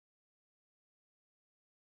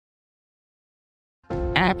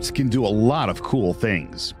Apps can do a lot of cool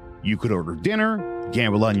things. You could order dinner,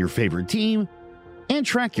 gamble on your favorite team, and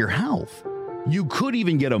track your health. You could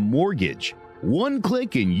even get a mortgage. One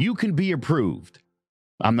click and you can be approved.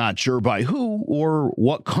 I'm not sure by who or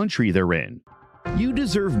what country they're in. You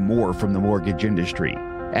deserve more from the mortgage industry.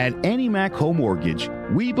 At AnyMac Home Mortgage,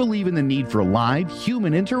 we believe in the need for live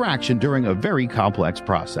human interaction during a very complex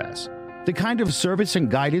process. The kind of service and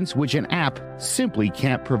guidance which an app simply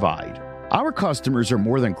can't provide. Our customers are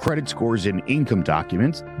more than credit scores and income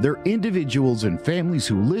documents. They're individuals and families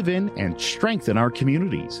who live in and strengthen our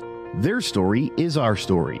communities. Their story is our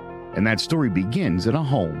story, and that story begins in a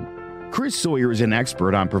home. Chris Sawyer is an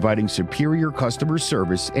expert on providing superior customer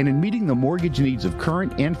service and in meeting the mortgage needs of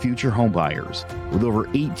current and future home buyers. With over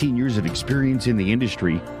 18 years of experience in the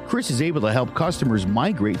industry, Chris is able to help customers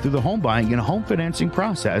migrate through the home buying and home financing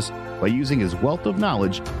process by using his wealth of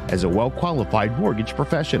knowledge as a well-qualified mortgage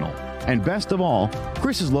professional. And best of all,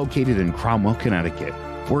 Chris is located in Cromwell, Connecticut,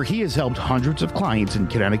 where he has helped hundreds of clients in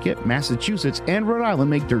Connecticut, Massachusetts, and Rhode Island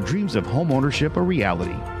make their dreams of home ownership a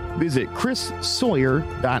reality. Visit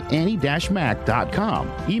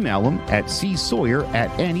chrissawyer.any-mac.com. Email him at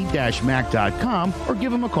csawyer@any-mac.com or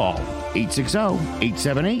give him a call,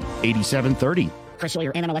 860-878-8730. Chris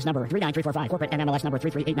Sawyer, NMLS number 39345, corporate NMLS number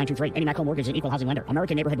 338923. AnyMac Home Mortgage is an equal housing lender.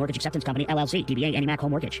 American Neighborhood Mortgage Acceptance Company, LLC. DBA AnyMac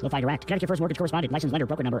Home Mortgage. Lo-Fi Direct. Connecticut First Mortgage Correspondent. License lender.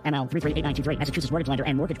 Broker number ML 338923. Massachusetts Mortgage Lender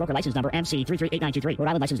and Mortgage Broker License number MC 338923. Rhode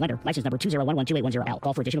Island License Lender. License number 201128110L.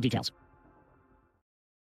 Call for additional details.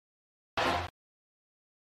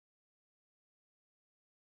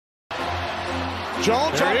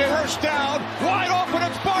 Jones on first down, wide open,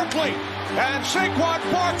 it's Barkley. And Saquon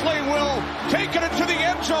Barkley will take it into the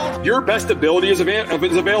end zone. Your best ability is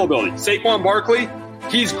availability. Saquon Barkley,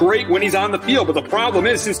 he's great when he's on the field, but the problem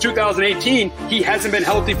is since 2018, he hasn't been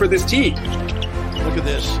healthy for this team. Look at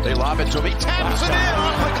this. They lob it to him. He taps it in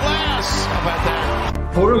off the glass. How about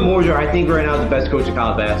that? Porter Moser, I think right now is the best coach in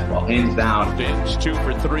college basketball, hands down. It's 2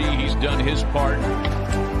 for 3. He's done his part.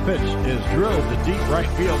 Pitch is drilled to deep right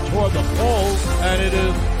field toward the pole, and it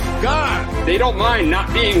is gone. They don't mind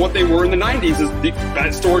not being what they were in the 90s as the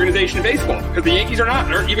best organization in baseball, because the Yankees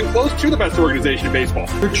are even close to the best organization in baseball.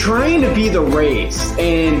 You're trying to be the Rays,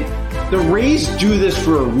 and the Rays do this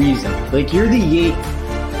for a reason. Like, you're the Yankees.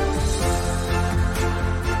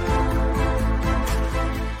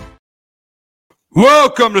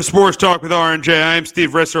 Welcome to Sports Talk with R&J. I'm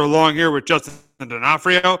Steve Risser, along here with Justin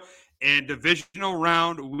D'Onofrio. And divisional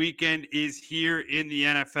round weekend is here in the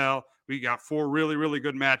NFL. We got 4 really, really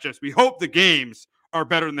good matchups. We hope the games are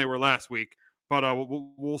better than they were last week, but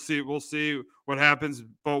we'll see. We'll see what happens.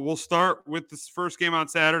 But we'll start with this first game on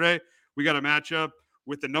Saturday. We got a matchup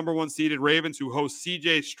with the number 1 seeded Ravens, who host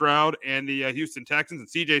C.J. Stroud and the Houston Texans. And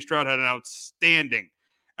C.J. Stroud had an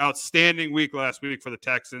outstanding week last week for the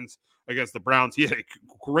Texans against the Browns. He had a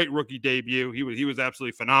great rookie debut. He was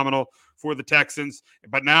absolutely phenomenal for the Texans.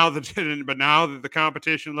 But now that the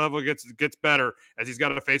competition level gets better as he's got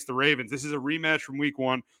to face the Ravens. This is a rematch from week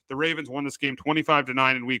 1. The Ravens won this game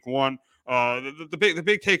 25-9 in week 1. The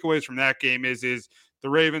big takeaways from that game is the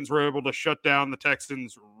Ravens were able to shut down the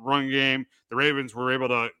Texans' run game. The Ravens were able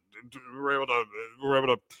to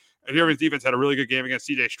the Ravens defense had a really good game against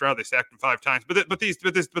C.J. Stroud. They sacked him 5 times. But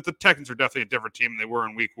the Texans are definitely a different team than they were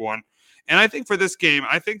in week 1. And I think for this game,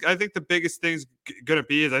 I think the biggest thing's going to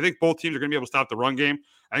be is I think both teams are going to be able to stop the run game.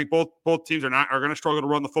 I think both teams are going to struggle to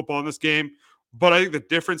run the football in this game. But I think the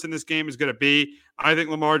difference in this game is going to be I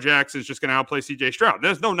think Lamar Jackson is just going to outplay C.J. Stroud.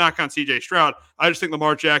 There's no knock on C.J. Stroud. I just think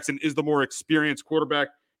Lamar Jackson is the more experienced quarterback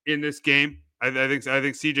in this game. I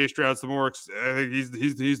think C.J. Stroud's the more. I think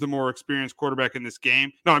he's the more experienced quarterback in this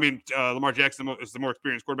game. No, I mean Lamar Jackson is the more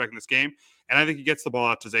experienced quarterback in this game, and I think he gets the ball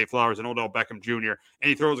out to Zay Flowers and Odell Beckham Jr. and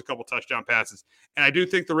he throws a couple touchdown passes. And I do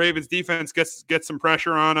think the Ravens defense gets some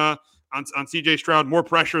pressure on C.J. Stroud, more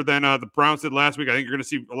pressure than the Browns did last week. I think you're going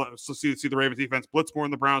to see the Ravens defense blitz more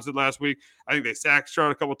than the Browns did last week. I think they sacked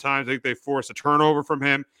Stroud a couple times. I think they forced a turnover from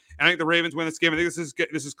him. And I think the Ravens win this game. I think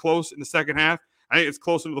this is close in the second half. I think it's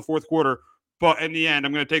close into the fourth quarter. But in the end,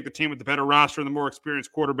 I'm going to take the team with the better roster and the more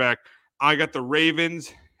experienced quarterback. I got the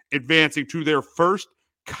Ravens advancing to their first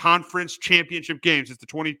conference championship game since the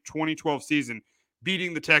 2012 season,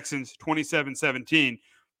 beating the Texans 27-17.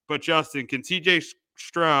 But Justin, can C.J.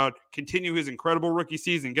 Stroud continue his incredible rookie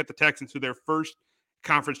season and get the Texans to their first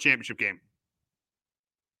conference championship game?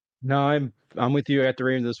 No, I'm with you at the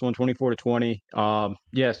Ravens this one, 24-20.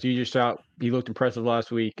 Yes, C.J. Stroud, he looked impressive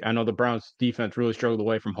last week. I know the Browns defense really struggled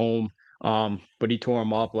away from home. But he tore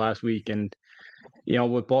him off last week. And,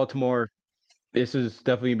 with Baltimore, this is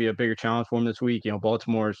definitely going to be a bigger challenge for him this week.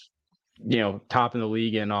 Baltimore's, top in the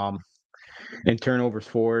league. And in turnovers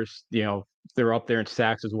forced. They're up there in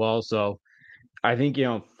sacks as well. So I think,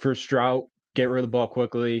 for Stroud, get rid of the ball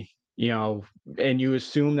quickly, and you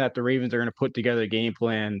assume that the Ravens are going to put together a game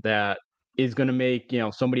plan that is going to make,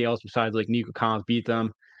 somebody else besides like Nico Collins beat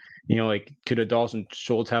them. Like could a Dawson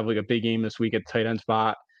Schultz have like a big game this week at the tight end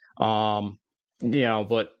spot?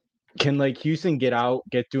 But can like Houston get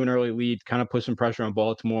to an early lead, kind of put some pressure on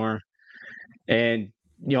Baltimore? And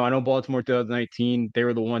I know Baltimore 2019, they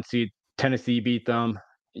were the 1 seed. Tennessee beat them.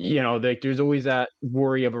 Like there's always that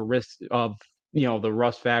worry of a risk of the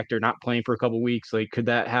rust factor, not playing for a couple weeks. Like, could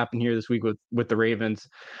that happen here this week with the Ravens?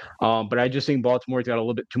 But I just think Baltimore's got a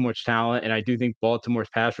little bit too much talent, and I do think Baltimore's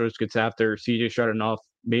pass rush gets after CJ Stroud enough.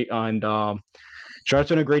 And Stroud's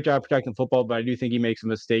done a great job protecting football, but I do think he makes a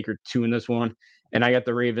mistake or two in this one. And I got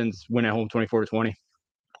the Ravens win at home 24-20.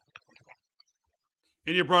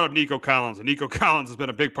 And you brought up Nico Collins, and Nico Collins has been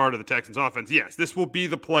a big part of the Texans' offense. Yes, this will be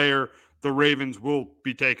the player the Ravens will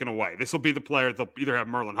be taken away. This will be the player they'll either have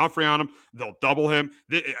Merlin Humphrey on him, they'll double him.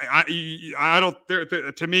 I don't.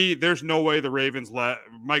 To me, there's no way the Ravens let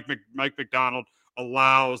Mike McDonald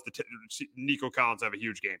allows Nico Collins to have a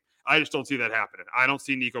huge game. I just don't see that happening. I don't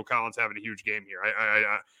see Nico Collins having a huge game here.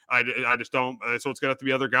 I just don't. So it's gonna have to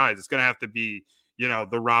be other guys. It's gonna have to be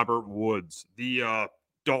the Robert Woods, the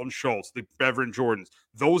Dalton Schultz, the Beverin Jordans.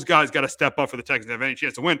 Those guys got to step up for the Texans to have any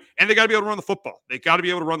chance to win, and they got to be able to run the football. They got to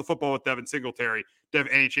be able to run the football with Devin Singletary to have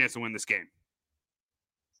any chance to win this game.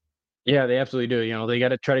 Yeah, they absolutely do. They got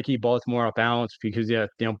to try to keep Baltimore off balance because,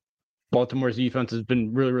 Baltimore's defense has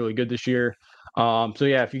been really, really good this year. So,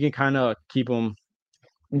 yeah, if you can kind of keep them,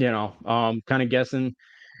 kind of guessing,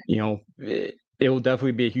 it will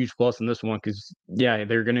definitely be a huge plus in this one because, yeah,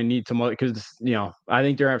 they're going to need some other because, I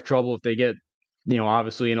think they're going to have trouble if they get,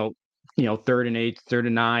 obviously, 3rd and 8, 3rd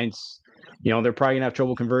and 9s, they're probably gonna have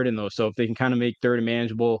trouble converting those. So if they can kind of make 3rd and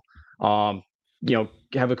manageable,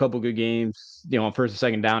 have a couple good games, on 1st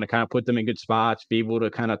and 2nd down to kind of put them in good spots, be able to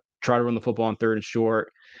kind of try to run the football on 3rd and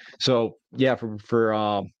short. So yeah,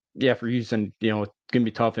 for Houston, it's gonna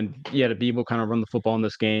be tough, and to be able to kind of run the football in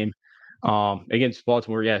this game against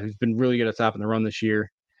Baltimore, who's been really good at stopping the run this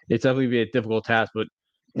year. It's definitely be a difficult task, but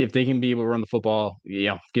if they can be able to run the football,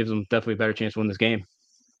 gives them definitely a better chance to win this game.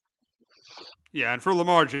 Yeah, and for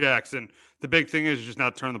Lamar Jackson, the big thing is just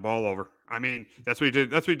not turn the ball over. I mean, that's what he did.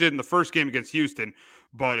 That's what he did in the first game against Houston.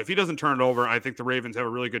 But if he doesn't turn it over, I think the Ravens have a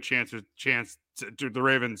really good chance. The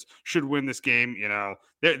Ravens should win this game.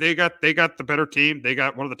 They got the better team. They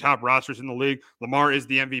got one of the top rosters in the league. Lamar is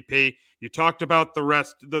the MVP. You talked about the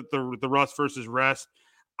rest, the rust versus rest.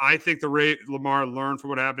 I think Lamar learned from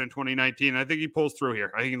what happened in 2019. I think he pulls through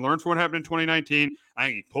here. I think he learned from what happened in 2019. I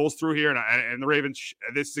think he pulls through here. And the Ravens,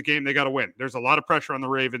 this is a game they got to win. There's a lot of pressure on the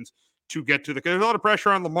Ravens to get to there's a lot of pressure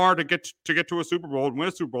on Lamar to get to a Super Bowl and win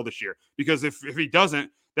a Super Bowl this year. Because if he doesn't,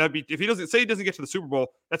 if he doesn't get to the Super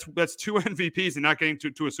Bowl, that's 2 MVPs and not getting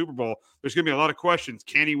to a Super Bowl. There's going to be a lot of questions.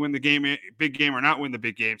 Can he win the game, big game, or not win the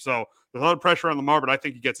big game? So there's a lot of pressure on Lamar, but I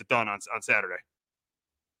think he gets it done on Saturday.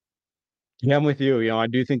 Yeah, I'm with you. I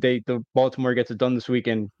do think the Baltimore gets it done this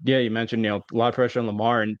weekend. Yeah, you mentioned, a lot of pressure on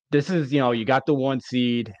Lamar. And this is, you got the 1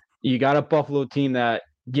 seed. You got a Buffalo team that,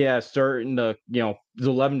 starting to, is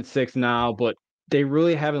 11-6 now, but they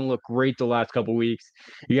really haven't looked great the last couple of weeks.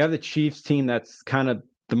 You have the Chiefs team that's kind of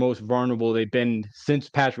the most vulnerable they've been since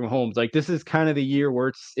Patrick Mahomes. Like, this is kind of the year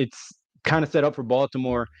where it's kind of set up for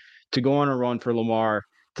Baltimore to go on a run for Lamar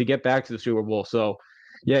to get back to the Super Bowl. So,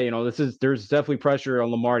 yeah, there's definitely pressure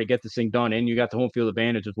on Lamar to get this thing done, and you got the home field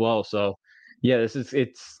advantage as well. So, yeah,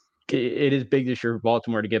 it is big this year for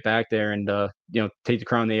Baltimore to get back there and take the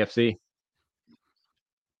crown in the AFC.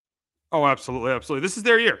 Oh, absolutely, absolutely. This is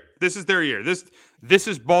their year. This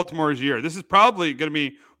is Baltimore's year. This is probably going to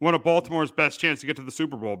be one of Baltimore's best chance to get to the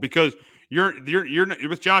Super Bowl because you're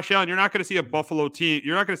with Josh Allen. You're not going to see a Buffalo team.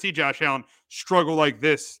 You're not going to see Josh Allen struggle like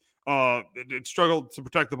this. Struggled to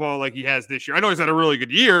protect the ball like he has this year. I know he's had a really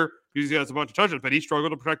good year because he has a bunch of touchdowns, but he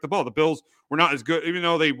struggled to protect the ball. The Bills were not as good, even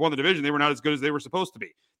though they won the division. They were not as good as they were supposed to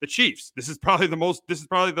be. The Chiefs. This is probably the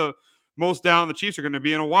most down the Chiefs are going to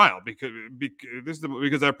be in a while because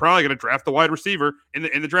they're probably going to draft the wide receiver in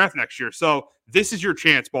the draft next year. So this is your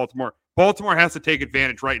chance, Baltimore. Baltimore has to take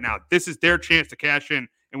advantage right now. This is their chance to cash in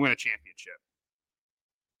and win a championship.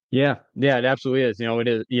 Yeah, it absolutely is. It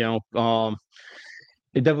is.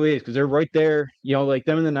 It definitely is because they're right there. Like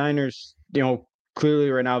them and the Niners.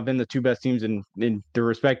 Clearly right now have been the 2 best teams in their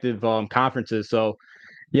respective conferences. So,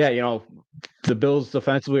 yeah, the Bills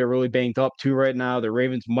defensively are really banged up too right now. The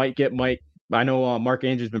Ravens might. I know Mark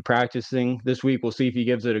Andrews been practicing this week. We'll see if he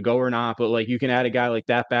gives it a go or not. But like you can add a guy like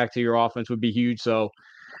that back to your offense would be huge. So,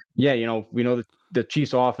 yeah, we know that the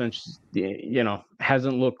Chiefs offense,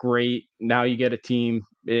 hasn't looked great. Now you get a team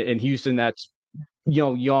in Houston that's,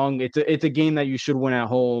 young. It's a game that you should win at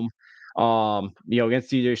home,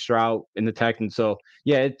 against CJ Stroud and the Texans. So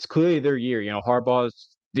yeah, it's clearly their year.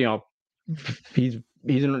 Harbaugh's, he's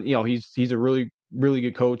he's a really really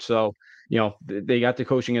good coach. So they got the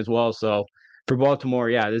coaching as well. So for Baltimore,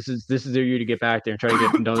 yeah, this is their year to get back there and try to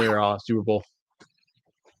get another Super Bowl.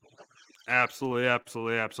 Absolutely,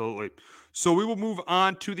 absolutely, absolutely. So we will move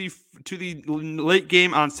on to the late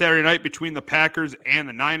game on Saturday night between the Packers and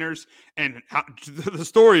the Niners. And the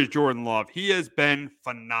story is Jordan Love. He has been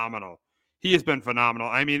phenomenal. He has been phenomenal.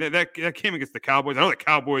 I mean, that game against the Cowboys. I know the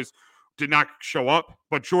Cowboys did not show up,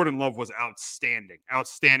 but Jordan Love was outstanding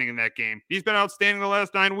in that game. He's been outstanding the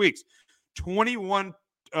last 9 weeks. 21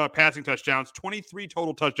 passing touchdowns, 23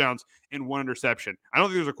 total touchdowns, and 1 interception. I don't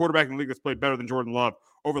think there's a quarterback in the league that's played better than Jordan Love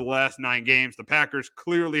over the last 9 games. The Packers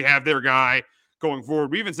clearly have their guy going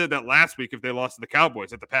forward. We even said that last week if they lost to the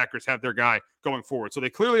Cowboys, that the Packers have their guy going forward. So they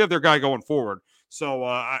clearly have their guy going forward. So,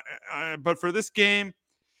 but for this game,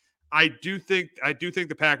 I do think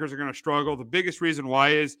the Packers are going to struggle. The biggest reason why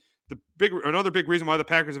is another big reason why the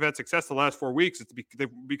Packers have had success the last 4 weeks is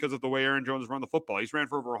because of the way Aaron Jones run the football. He's ran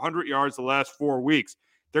for over 100 yards the last 4 weeks.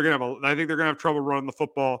 I think they're gonna have trouble running the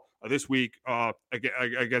football this week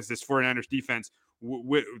against this 49ers defense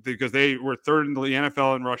because they were third in the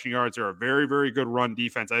NFL in rushing yards. They're a very, very good run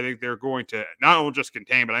defense. I think they're going to not only just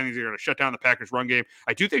contain, but I think they're going to shut down the Packers run game.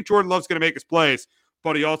 I do think Jordan Love's going to make his plays,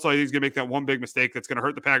 but I think he's going to make that one big mistake that's going to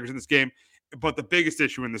hurt the Packers in this game. But the biggest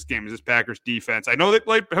issue in this game is this Packers defense. I know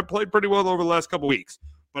they have played pretty well over the last couple weeks,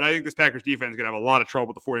 but I think this Packers defense is going to have a lot of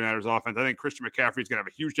trouble with the 49ers offense. I think Christian McCaffrey is going to have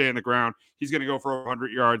a huge day on the ground. He's going to go for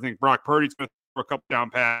 100 yards. I think Brock Purdy's going to throw a couple down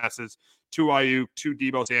passes to Ayuk, to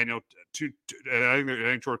Deebo Samuel. I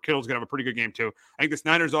think George Kittle's going to have a pretty good game too. I think this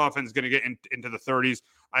Niners offense is going to get into the 30s.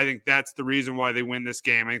 I think that's the reason why they win this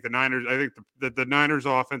game. I think the Niners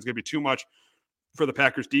offense is going to be too much for the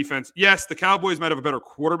Packers defense. Yes, the Cowboys might have a better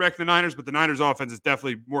quarterback than the Niners, but the Niners offense is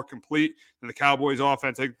definitely more complete than the Cowboys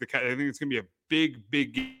offense. I think it's going to be a big,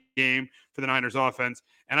 big game for the Niners offense.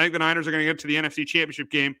 And I think the Niners are going to get to the NFC Championship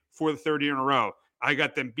game for the third year in a row. I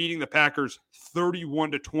got them beating the Packers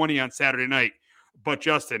 31-20 on Saturday night. But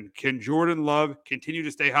Justin, can Jordan Love continue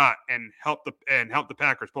to stay hot and help the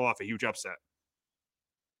Packers pull off a huge upset?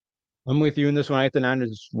 I'm with you in this one. I hit the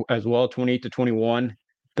Niners as well, 28-21.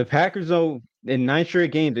 The Packers, though, in 9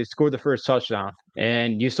 straight games, they scored the first touchdown.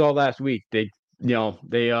 And you saw last week, they won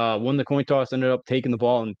the coin toss, ended up taking the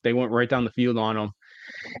ball, and they went right down the field on them.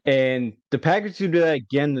 And the Packers do that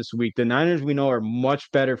again this week. The Niners, we know, are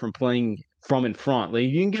much better from playing from in front. Like,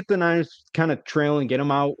 you can get the Niners kind of trailing, get them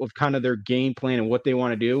out of kind of their game plan and what they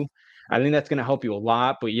want to do. I think that's going to help you a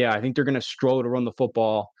lot. But yeah, I think they're going to struggle to run the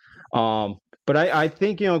football. But I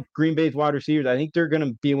think, Green Bay's wide receivers, I think they're going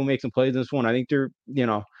to be able to make some plays in this one. I think they're,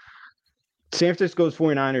 San Francisco's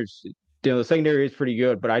 49ers, the secondary is pretty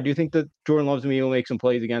good, but I do think that Jordan Love's going to be able to make some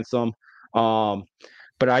plays against them.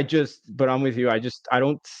 But I'm with you. I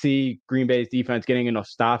don't see Green Bay's defense getting enough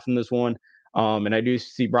stops in this one. And I do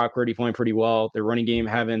see Brock Purdy playing pretty well. Their running game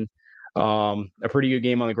having a pretty good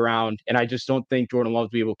game on the ground. And I just don't think Jordan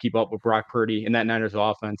Love's be able to keep up with Brock Purdy in that Niners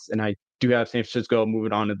offense. And I do have San Francisco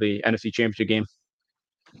moving on to the NFC Championship game.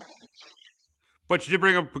 But you did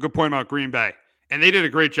bring up a good point about Green Bay. And they did a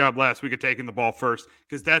great job last week of taking the ball first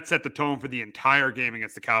because that set the tone for the entire game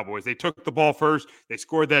against the Cowboys. They took the ball first, they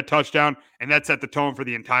scored that touchdown, and that set the tone for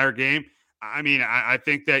the entire game. I mean, I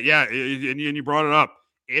think that, yeah, and you brought it up.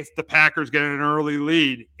 If the Packers get an early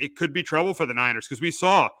lead, it could be trouble for the Niners because we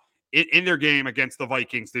saw it in their game against the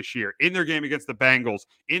Vikings this year, in their game against the Bengals,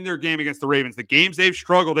 in their game against the Ravens. The games they've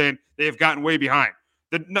struggled in, they have gotten way behind.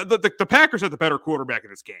 The Packers have the better quarterback in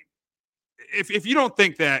this game. If you don't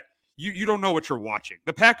think that, you don't know what you're watching.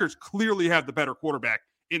 The Packers clearly have the better quarterback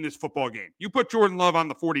in this football game. You put Jordan Love on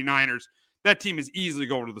the 49ers, that team is easily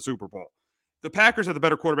going to the Super Bowl. The Packers have the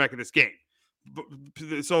better quarterback in this game. But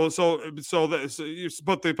the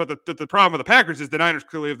problem with the Packers is the Niners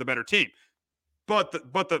clearly have the better team. But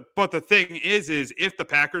the thing is if the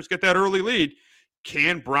Packers get that early lead,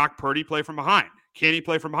 can Brock Purdy play from behind? Can he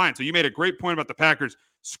play from behind? So you made a great point about the Packers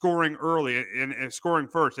scoring early and scoring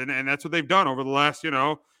first, and that's what they've done over the last,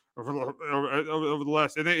 over the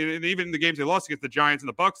last, and even in the games they lost against the Giants and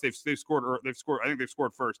the Bucks, they've scored. I think they've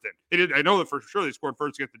scored first. And they did. I know that for sure they scored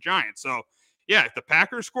first against the Giants. So yeah, if the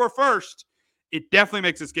Packers score first, it definitely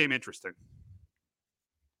makes this game interesting.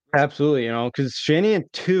 Absolutely, because Shanahan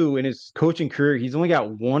too in his coaching career, he's only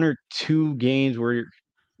got 1 or 2 games where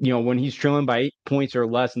when he's trailing by 8 points or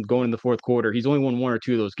less and going in the fourth quarter, he's only won 1 or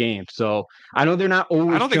 2 of those games. So I know they're not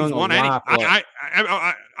always I don't think he's trailing won a any. lot, but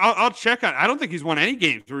I'll check on. I don't think he's won any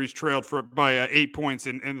games where he's trailed by 8 points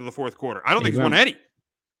into the fourth quarter. I don't think he's won any.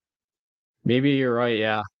 Maybe you're right.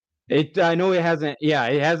 Yeah, I know it hasn't. Yeah,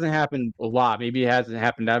 it hasn't happened a lot. Maybe it hasn't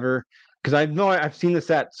happened ever. Because I know I've seen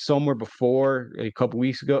this at somewhere before, like a couple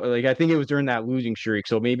weeks ago. Like I think it was during that losing streak.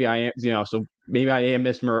 So maybe I am, so maybe I am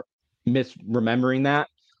misremembering that.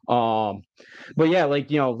 But yeah,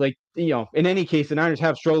 in any case, the Niners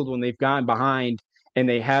have struggled when they've gotten behind and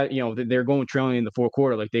they have, they're going trailing in the fourth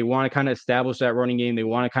quarter. Like they want to kind of establish that running game. They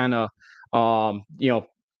want to kind of,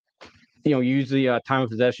 use the time of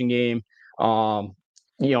possession game.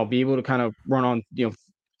 Be able to kind of run on, be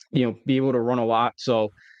able to run a lot.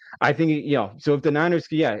 So I think, so if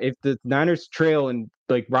the Niners trail and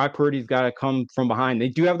like Brock Purdy's got to come from behind, they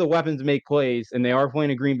do have the weapons to make plays, and they are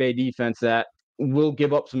playing a Green Bay defense that will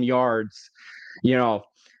give up some yards.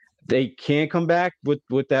 They can come back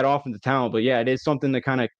with that offensive talent, but yeah, it is something to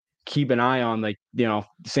kind of keep an eye on. Like, San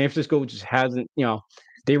Francisco just hasn't,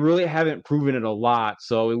 they really haven't proven it a lot.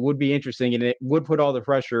 So it would be interesting, and it would put all the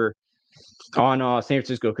pressure on San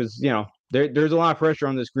Francisco because there's a lot of pressure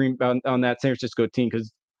on this on that San Francisco team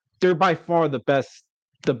because they're by far the best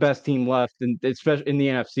team left, and especially in the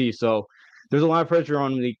NFC. So there's a lot of pressure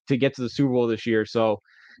on them to get to the Super Bowl this year. So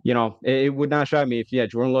it would not shock me if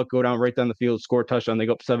Jordan Love go right down the field, score a touchdown, they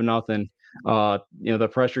go up 7-0. The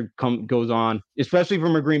pressure goes on, especially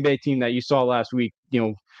from a Green Bay team that you saw last week.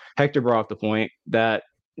 Hector brought up the point that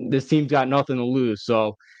this team's got nothing to lose.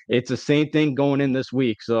 So it's the same thing going in this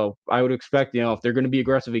week. So I would expect, if they're going to be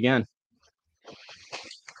aggressive again.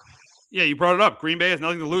 Yeah, you brought it up. Green Bay has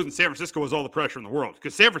nothing to lose, and San Francisco has all the pressure in the world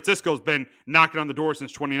because San Francisco's been knocking on the door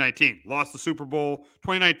since 2019. Lost the Super Bowl.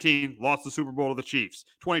 2019, lost the Super Bowl to the Chiefs.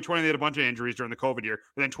 2020, they had a bunch of injuries during the COVID year.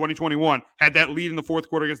 But then 2021, had that lead in the fourth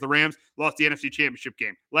quarter against the Rams, lost the NFC Championship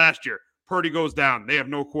game. Last year, Purdy goes down. They have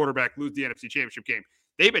no quarterback, lose the NFC Championship game.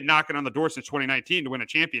 They've been knocking on the door since 2019 to win a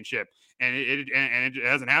championship, and it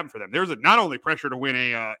hasn't happened for them. There's not only pressure to win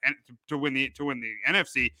to win the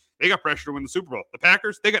NFC, they got pressure to win the Super Bowl. The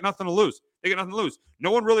Packers, they got nothing to lose.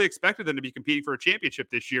 No one really expected them to be competing for a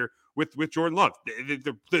championship this year with Jordan Love.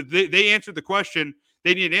 They answered the question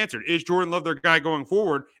they needed answered. Is Jordan Love their guy going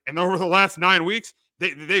forward? And over the last 9 weeks,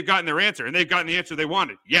 they've gotten their answer, and they've gotten the answer they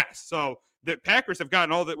wanted. Yes. So the Packers have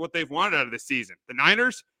gotten all that what they've wanted out of this season. The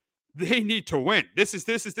Niners, they need to win. This is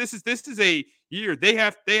a year they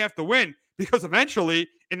have to win because eventually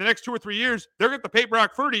in the next 2 or 3 years they're going to pay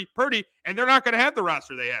Brock Purdy, and they're not going to have the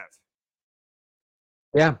roster they have.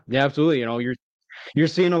 Yeah, absolutely. You're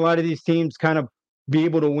seeing a lot of these teams kind of be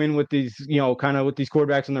able to win with these, with these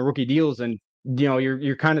quarterbacks on the rookie deals, and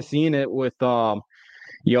you're kind of seeing it with like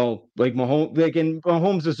Mahomes. And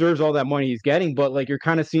Mahomes deserves all that money he's getting, but like you're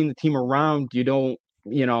kind of seeing the team around.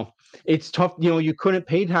 It's tough. You couldn't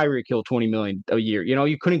pay Tyreek Hill $20 million a year.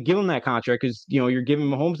 You couldn't give him that contract because you're giving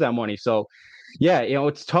Mahomes that money. So yeah,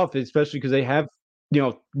 it's tough, especially because they have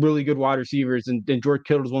really good wide receivers, and George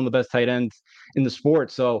Kittle is one of the best tight ends in the sport.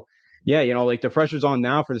 So yeah, like the pressure's on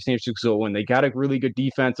now for the San Francisco win. They got a really good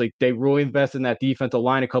defense. Like they really invested in that defensive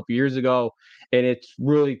line a couple years ago, and it's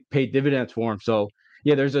really paid dividends for them. So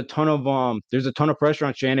yeah, there's a ton of pressure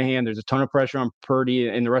on Shanahan. There's a ton of pressure on Purdy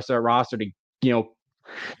and the rest of that roster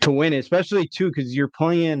to win, especially too, because you're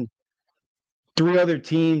playing 3 other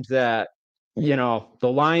teams that, the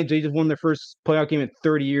Lions, they just won their first playoff game in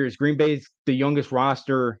 30 years. Green Bay's the youngest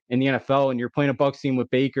roster in the NFL, and you're playing a Bucs team with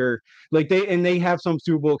Baker. Like they have some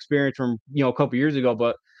Super Bowl experience from, a couple years ago,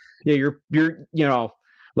 but yeah, you're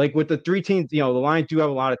like with the 3 teams, the Lions do have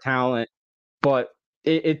a lot of talent, but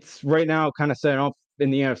it's right now kind of set up in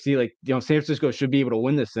the NFC. Like, San Francisco should be able to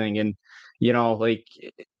win this thing. And, like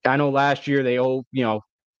I know last year they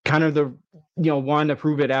kind of wanted to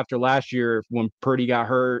prove it after last year when Purdy got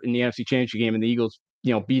hurt in the NFC Championship game and the Eagles,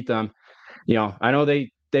 beat them. I know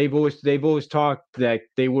they've always talked that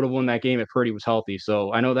they would have won that game if Purdy was healthy.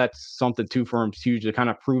 So I know that's something too for them huge to kind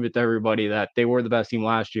of prove it to everybody that they were the best team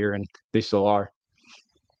last year, and they still are.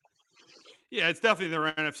 Yeah, it's definitely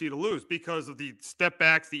their NFC to lose because of the step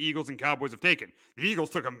backs the Eagles and Cowboys have taken. The Eagles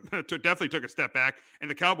definitely took a step back,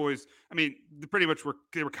 and the Cowboys, they pretty much were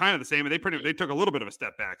kind of the same, and they took a little bit of a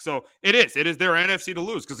step back. So it is their NFC to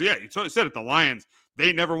lose because you said it. The Lions,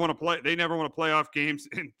 they never won a playoff games,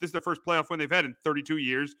 and this is the first playoff win they've had in 32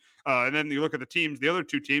 years. And then you look at the other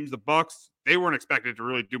 2 teams, the Bucs. They weren't expected to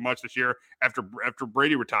really do much this year after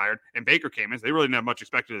Brady retired and Baker came in. So they really didn't have much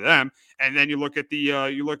expected of them. And then you look at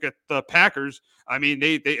the Packers.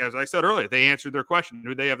 They as I said earlier, they answered their question.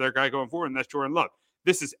 Do they have their guy going forward? And that's Jordan Love.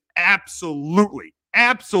 This is absolutely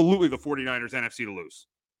absolutely the 49ers NFC to lose.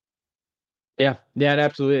 Yeah, it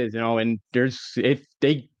absolutely is. And if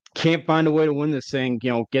they can't find a way to win this thing,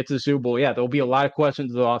 get to the Super Bowl, yeah, there'll be a lot of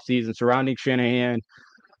questions the offseason surrounding Shanahan.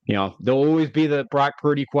 There'll always be the Brock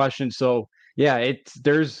Purdy question. So yeah,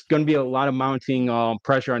 there's going to be a lot of mounting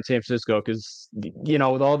pressure on San Francisco because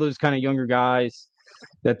with all those kind of younger guys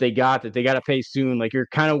that they got to pay soon, like your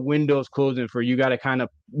kind of windows closing for you got to kind of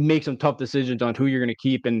make some tough decisions on who you're going to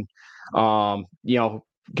keep and kind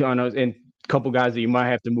of and a couple guys that you might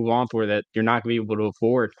have to move on for that you're not going to be able to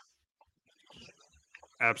afford.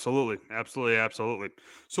 Absolutely.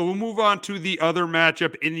 So we'll move on to the other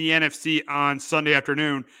matchup in the NFC on Sunday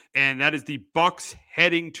afternoon, and that is the Bucs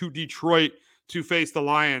heading to Detroit to face the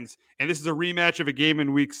Lions. And this is a rematch of a game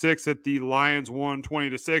in Week 6 that the Lions won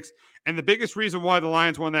 20-6. And the biggest reason why the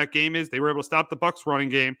Lions won that game is they were able to stop the Bucs running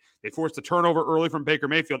game. They forced a turnover early from Baker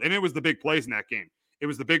Mayfield, and it was the big plays in that game. It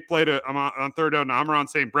was the big play on third down to Amon-Ra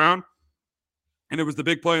St. Brown. And it was the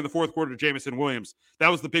big play in the fourth quarter to Jameson Williams. That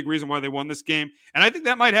was the big reason why they won this game. And I think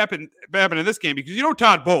that might happen in this game because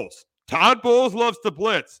Todd Bowles. Todd Bowles loves to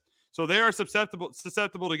blitz. So they are susceptible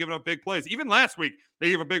to giving up big plays. Even last week, they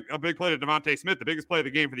gave a big play to Devontae Smith, the biggest play of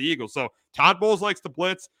the game for the Eagles. So Todd Bowles likes to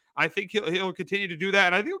blitz. I think he'll continue to do that.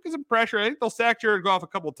 And I think he'll get some pressure. I think they'll sack Jared Goff a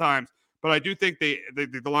couple of times. But I do think the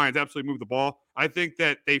Lions absolutely move the ball. I think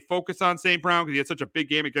that they focus on St. Brown because he had such a big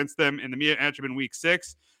game against them in the matchup in Week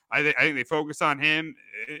 6. I think they focus on him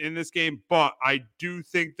in this game, but I do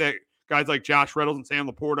think that guys like Josh Reynolds and Sam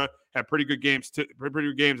Laporta have pretty good games. I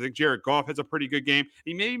think Jared Goff has a pretty good game.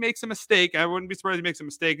 He maybe makes a mistake. I wouldn't be surprised if he makes a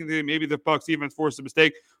mistake. Maybe the Bucs defense forces a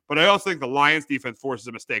mistake, but I also think the Lions defense forces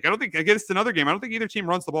a mistake. I don't think, again, it's another game. I don't think either team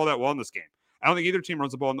runs the ball that well in this game. But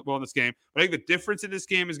I think the difference in this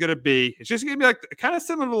game is going to be, it's just going to be like kind of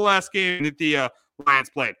similar to the last game that the Lions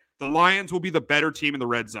played. The Lions will be the better team in the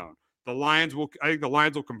red zone. I think the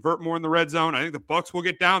Lions will convert more in the red zone. I think the Bucs will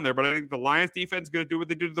get down there, but I think the Lions defense is going to do what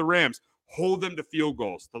they do to the Rams, hold them to field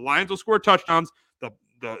goals. The Lions will score touchdowns,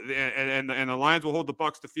 and the Lions will hold the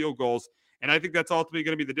Bucs to field goals. And I think that's ultimately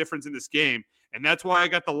going to be the difference in this game. And that's why I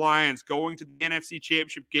got the Lions going to the NFC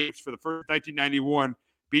Championship games for the first 1991,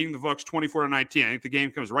 beating the Bucs 24-19. I think the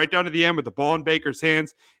game comes right down to the end with the ball in Baker's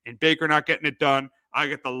hands and Baker not getting it done. I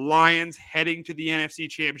got the Lions heading to the NFC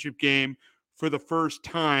Championship game for the first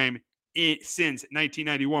time since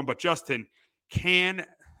 1991. But Justin, can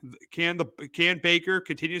Baker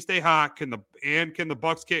continue to stay hot? Can the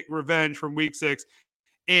Bucs get revenge from Week 6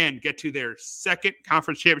 and get to their second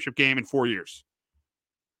conference championship game in 4 years?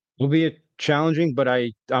 Will be challenging, but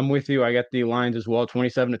I'm with you. I got the Lions as well,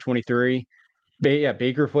 27-23.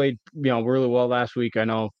 Baker played really well last week. I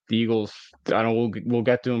know the Eagles. I know we'll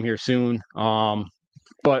get to him here soon.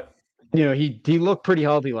 But he looked pretty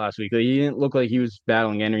healthy last week. He didn't look like he was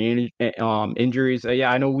battling any injuries.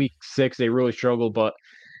 I know Week 6 they really struggled, but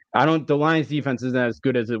the Lions defense isn't as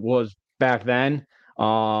good as it was back then.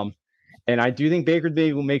 And I do think Baker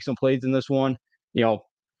will make some plays in this one.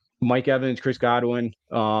 Mike Evans, Chris Godwin.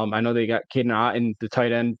 I know they got Caden Otten, the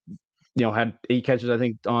tight end. Had 8 catches I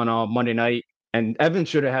think on Monday night, and Evans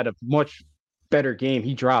should have had a much better game.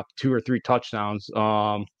 He dropped 2 or 3 touchdowns.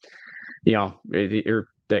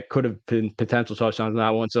 That could have been potential touchdowns in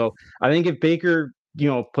that one. So I think if Baker,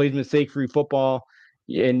 plays mistake-free football,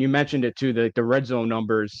 and you mentioned it too, the red zone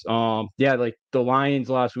numbers. Like the Lions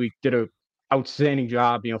last week did a outstanding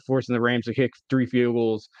job, forcing the Rams to kick 3 field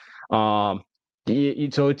goals. So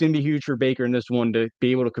it's going to be huge for Baker in this one to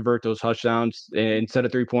be able to convert those touchdowns instead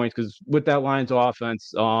of 3 points. Because with that Lions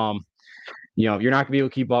offense, you're not going to be able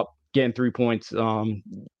to keep up getting 3 points, in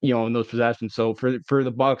those possessions. So for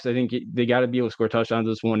the Bucs, I think they got to be able to score touchdowns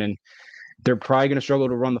this one, and they're probably going to struggle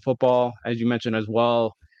to run the football, as you mentioned as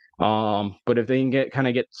well. But if they can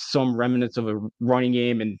get some remnants of a running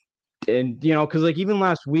game, and because like even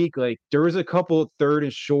last week, like there was a couple third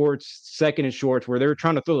and shorts, second and shorts where they were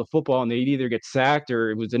trying to throw the football and they'd either get sacked or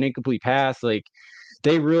it was an incomplete pass. Like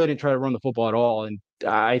they really didn't try to run the football at all, and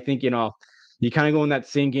I think you kind of go in that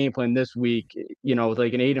same game plan this week, with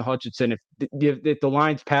like an Aiden Hutchinson. If the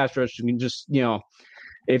Lions pass rush can just,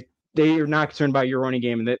 if they are not concerned about your running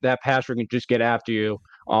game and that pass rush can just get after you,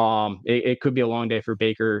 it could be a long day for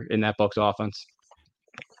Baker in that Bucs offense.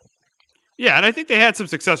 Yeah, and I think they had some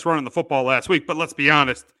success running the football last week, but let's be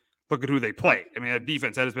honest, look at who they played. I mean, that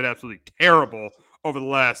defense has been absolutely terrible over the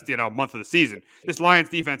last, month of the season. This Lions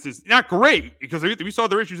defense is not great because we saw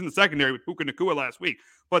their issues in the secondary with Puka Nacua last week.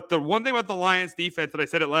 But the one thing about the Lions defense that I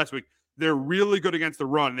said it last week, they're really good against the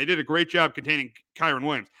run. They did a great job containing Kyren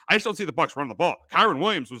Williams. I just don't see the Bucs running the ball. Kyren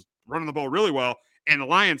Williams was running the ball really well, and the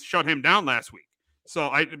Lions shut him down last week. So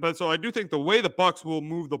I do think the way the Bucs will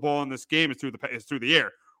move the ball in this game is through the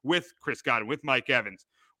air with Chris Godwin, with Mike Evans.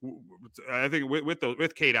 I think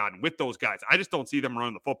with Kate Otten, with those guys. I just don't see them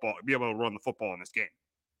be able to run the football in this game.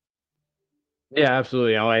 Yeah,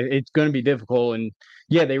 absolutely. It's going to be difficult, and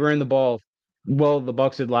yeah, they ran the ball well. The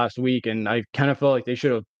Bucs did last week, and I kind of felt like they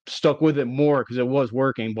should have stuck with it more because it was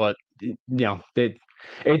working. But it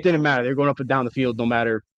didn't matter. They were going up and down the field no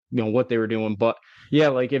matter what they were doing. But yeah,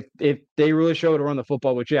 like if they really showed to run the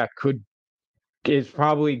football, which is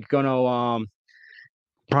probably gonna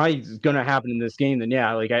happen in this game, then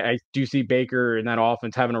yeah, like I do see Baker and that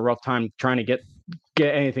offense having a rough time trying to get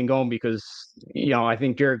anything going because I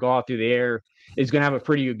think Jared Goff through the air is going to have a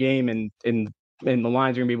pretty good game, and the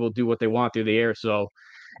Lions are going to be able to do what they want through the air. So,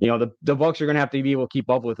 the Bucs are going to have to be able to keep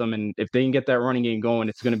up with them, and if they can get that running game going,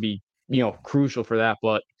 it's going to be crucial for that.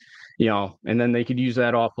 But and then they could use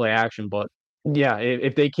that off play action. But yeah,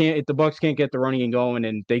 if the Bucs can't get the running game going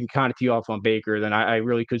and they can kind of tee off on Baker, then I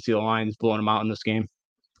really could see the Lions blowing them out in this game.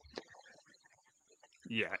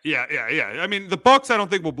 Yeah. I mean, the Bucs I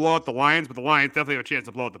don't think will blow out the Lions, but the Lions definitely have a chance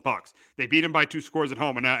to blow out the Bucs. They beat them by 2 scores at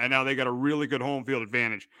home, and now they got a really good home field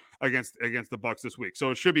advantage against the Bucs this week.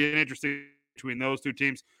 So it should be an interesting between those two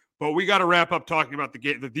teams. But we got to wrap up talking about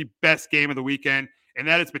the best game of the weekend, and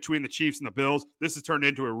that is between the Chiefs and the Bills. This has turned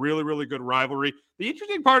into a really, really good rivalry. The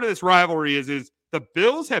interesting part of this rivalry is the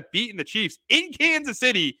Bills have beaten the Chiefs in Kansas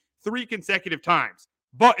City 3 consecutive times.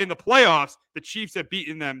 But in the playoffs, the Chiefs have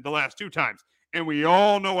beaten them the last 2 times. And we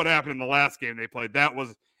all know what happened in the last game they played. That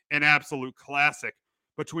was an absolute classic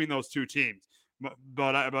between those two teams.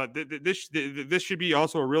 But this should be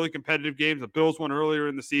also a really competitive game. The Bills won earlier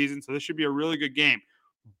in the season, so this should be a really good game.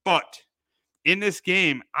 But in this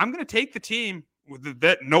game, I'm going to take the team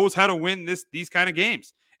that knows how to win these kind of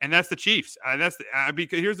games, and that's the Chiefs.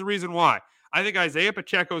 Because here's the reason why. I think Isaiah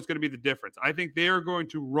Pacheco is going to be the difference. I think they are going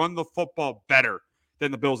to run the football better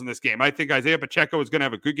than the Bills in this game. I think Isaiah Pacheco is going to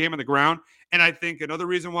have a good game on the ground. And I think another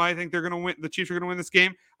reason why I think they're going to win, the Chiefs are going to win this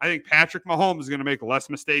game, I think Patrick Mahomes is going to make less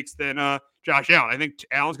mistakes than Josh Allen. I think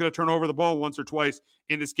Allen's going to turn over the ball once or twice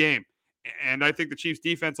in this game. And I think the Chiefs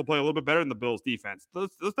defense will play a little bit better than the Bills defense.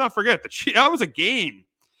 Let's not forget that was a game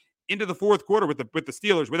into the fourth quarter with the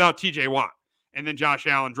Steelers without TJ Watt. And then Josh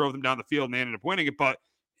Allen drove them down the field and they ended up winning it. But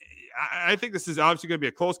I think this is obviously going to be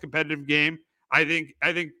a close competitive game. I think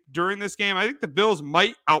during this game, I think the Bills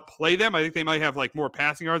might outplay them. I think they might have like more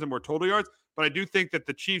passing yards and more total yards, but I do think that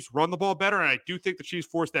the Chiefs run the ball better, and I do think the Chiefs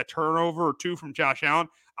force that turnover or 2 from Josh Allen.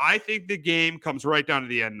 I think the game comes right down to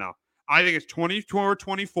the end now. I think it's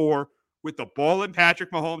 24-24 with the ball in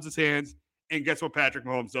Patrick Mahomes' hands, and guess what Patrick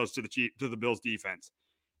Mahomes does to the Bills defense?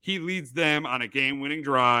 He leads them on a game-winning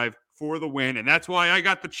drive for the win, and that's why I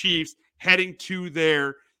got the Chiefs heading to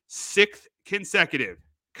their 6th consecutive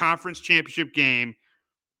conference championship game,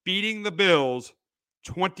 beating the Bills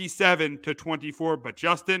 27-24. But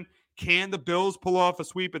Justin, can the Bills pull off a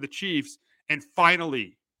sweep of the Chiefs and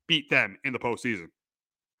finally beat them in the postseason?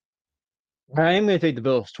 I am going to take the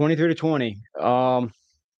Bills 23-20.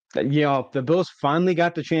 The Bills finally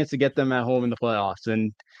got the chance to get them at home in the playoffs,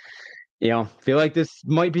 and feel like this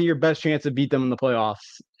might be your best chance to beat them in the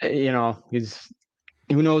playoffs. Because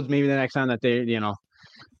who knows, maybe the next time that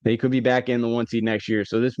they could be back in the 1 seed next year.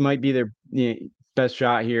 So this might be their best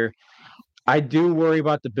shot here. I do worry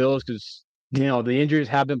about the Bills because, the injuries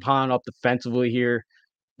have been piling up defensively here.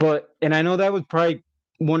 And I know that was probably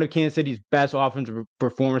one of Kansas City's best offensive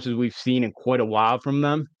performances we've seen in quite a while from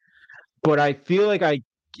them. But I feel like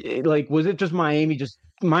was it just Miami?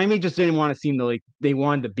 Miami just didn't want to seem to they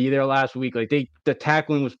wanted to be there last week. The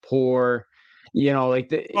tackling was poor. My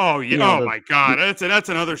God, that's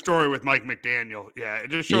another story with Mike McDaniel. Yeah, it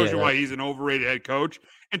just shows you why he's an overrated head coach.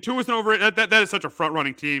 And 2 is an overrated. That is such a front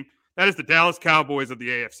running team. That is the Dallas Cowboys of the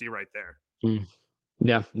AFC right there.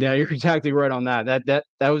 Yeah, you're exactly right on that.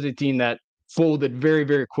 That was a team that folded very,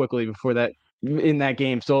 very quickly before that in that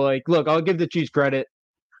game. So look, I'll give the Chiefs credit,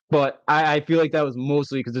 but I feel like that was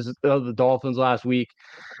mostly because of the Dolphins last week.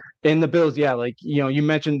 And the Bills, you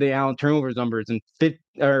mentioned the Allen turnovers numbers, and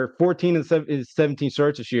 14 of his 17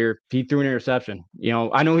 starts this year, he threw an interception.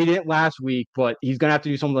 I know he didn't last week, but he's going to have to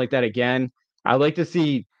do something like that again. I'd like to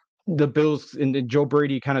see the Bills and Joe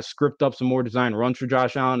Brady kind of script up some more design runs for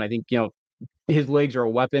Josh Allen. I think, his legs are a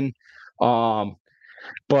weapon.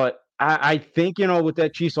 But I think, with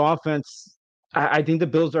that Chiefs offense, I think the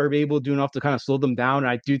Bills are able to do enough to kind of slow them down.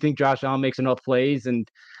 And I do think Josh Allen makes enough plays, and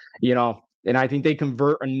I think they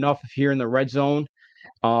convert enough here in the red zone.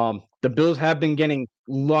 The Bills have been getting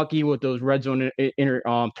lucky with those red zone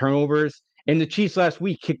turnovers. And the Chiefs last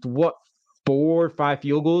week kicked 4 or 5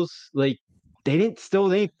 field goals. they didn't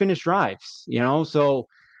finish drives, So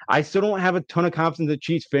I still don't have a ton of confidence in the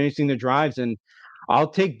Chiefs finishing the drives, and I'll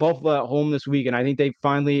take Buffalo at home this week, and I think they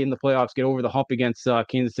finally in the playoffs get over the hump against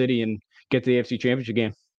Kansas City and get to the AFC Championship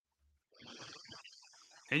game.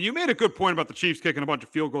 And you made a good point about the Chiefs kicking a bunch of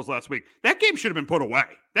field goals last week. That game should have been put away.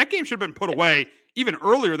 That game should have been put away even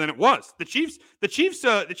earlier than it was. The Chiefs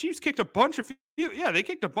kicked a bunch of they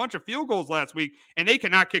kicked a bunch of field goals last week, and they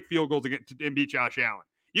cannot kick field goals and beat Josh Allen.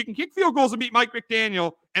 You can kick field goals and beat Mike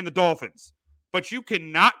McDaniel and the Dolphins, but you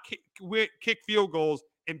cannot kick field goals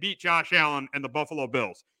and beat Josh Allen and the Buffalo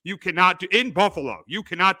Bills. You cannot do in Buffalo. You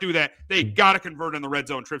cannot do that. They got to convert on the red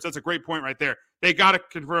zone trips. That's a great point right there. They got to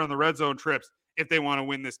convert on the red zone trips if they want to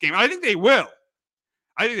win this game. I think they will.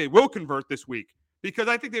 I think they will convert this week because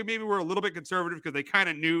I think they maybe were a little bit conservative because they kind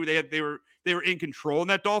of knew they were in control in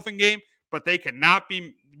that Dolphin game, but they cannot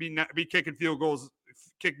be kicking field goals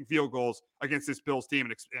against this Bills team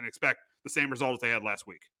and expect the same result as they had last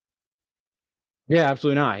week. Yeah,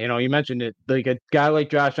 absolutely not. You mentioned it. Like a guy like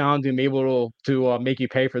Josh Allen being able to make you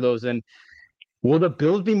pay for those. And will the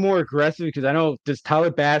Bills be more aggressive? Because I know, does Tyler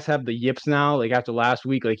Bass have the yips now? Like after last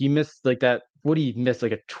week, like he missed like that. What he missed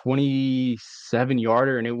like a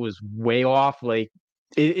 27-yarder, and it was way off. Like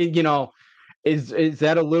is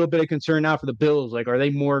that a little bit of concern now for the Bills? Like, are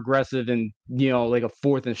they more aggressive and like a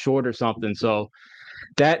 4th and short or something? So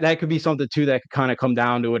that could be something too that could kind of come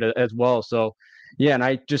down to it as well. So yeah, and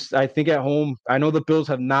I think at home, I know the Bills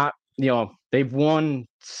have not, they've won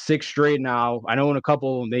 6 straight now. I know in a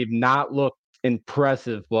couple they've not looked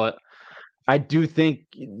impressive, but I do think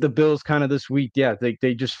the Bills kind of this week,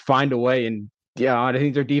 they just find a way, and I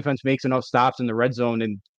think their defense makes enough stops in the red zone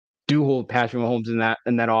and do hold Patrick Mahomes in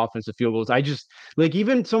that offensive field goals. I just like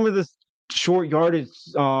even some of the short yardage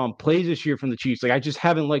plays this year from the Chiefs. Like I just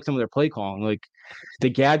haven't liked some of their play calling, like the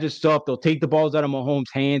gadget stuff. They'll take the balls out of Mahomes'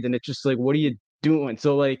 hand, and it's just like, what are you doing?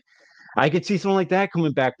 So like I could see something like that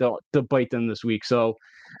coming back to bite them this week. So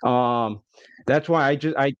that's why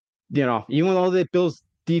even though the Bills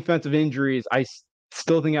defensive injuries, I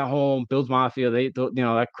still think at home, Bills Mafia,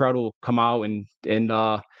 that crowd will come out and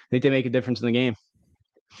think they make a difference in the game.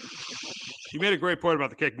 You made a great point about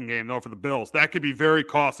the kicking game, though, for the Bills. That could be very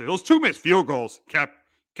costly. Those 2 missed field goals kept,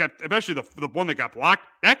 especially the one that got blocked,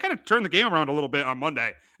 that kind of turned the game around a little bit on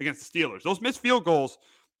Monday against the Steelers. Those missed field goals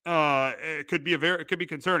it could be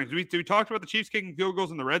concerning. We talked about the Chiefs kicking field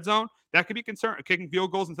goals in the red zone. That could be concerning. Kicking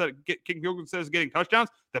field goals instead of getting touchdowns.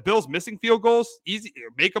 The Bills missing field goals, easy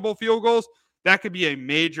makeable field goals. That could be a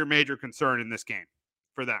major concern in this game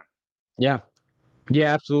for them. Yeah,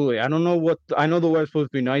 absolutely. I don't know I know the weather's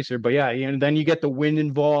supposed to be nicer, but yeah, and then you get the wind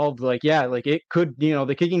involved. Like it could,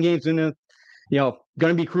 the kicking game's gonna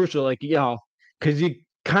be crucial. Like because you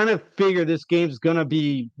kind of figure this game's gonna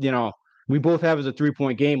be, we both have as a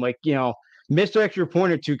 3-point game. Like missed extra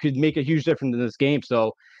point or two could make a huge difference in this game.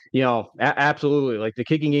 So absolutely, like the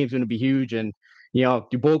kicking game's gonna be huge, and you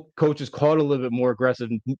both coaches caught a little bit more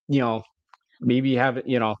aggressive. Maybe have it,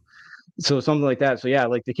 so something like that. So yeah,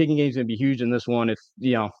 like the kicking game's gonna be huge in this one.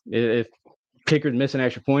 If kickers miss an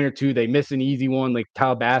extra point or two, they miss an easy one like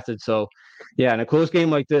Tyler Bassett. So yeah, in a close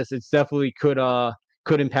game like this, it's definitely could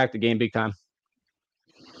impact the game big time.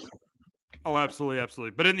 Oh,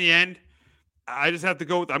 absolutely. But in the end, I just have to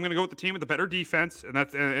I'm going to go with the team with the better defense, and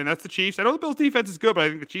that's the Chiefs. I know the Bills' defense is good, but I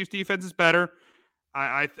think the Chiefs' defense is better.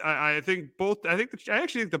 I think both. I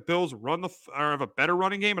actually think the Bills have a better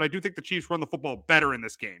running game, but I do think the Chiefs run the football better in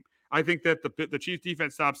this game. I think that the Chiefs'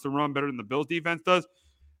 defense stops the run better than the Bills' defense does.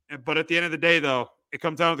 But at the end of the day, though, it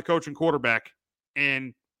comes down to the coach and quarterback.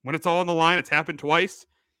 And when it's all on the line, it's happened twice.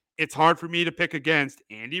 It's hard for me to pick against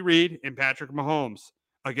Andy Reid and Patrick Mahomes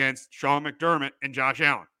against Sean McDermott and Josh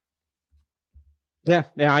Allen. Yeah,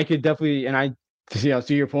 I could definitely, and I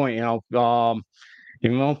see your point.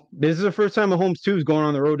 This is the first time Mahomes too is going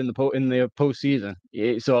on the road in the postseason,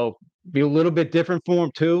 so be a little bit different for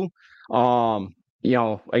him too.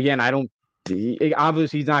 Again,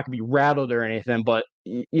 obviously he's not gonna be rattled or anything, but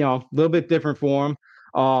a little bit different for him.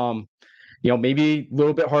 Maybe a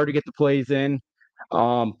little bit hard to get the plays in.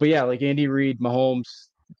 But yeah, like Andy Reid, Mahomes,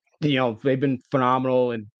 they've been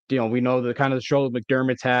phenomenal, and we know the kind of the struggle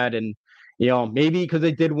McDermott's had, and maybe because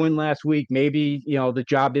they did win last week, maybe the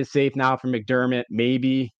job is safe now for McDermott.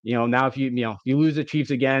 Maybe now if you lose the Chiefs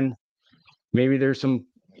again, maybe there's some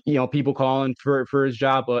people calling for his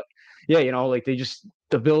job. But yeah, like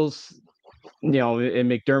the Bills, and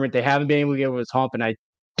McDermott, they haven't been able to get over his hump, and I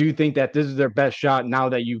do think that this is their best shot now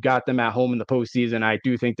that you've got them at home in the postseason. I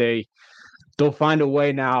do think they'll find a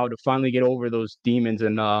way now to finally get over those demons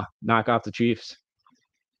and knock off the Chiefs.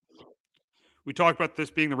 We talked about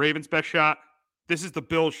this being the Ravens' best shot. This is the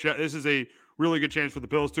Bills' shot. This is a really good chance for the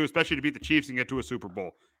Bills too, especially to beat the Chiefs and get to a Super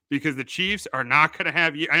Bowl, because the Chiefs are not going to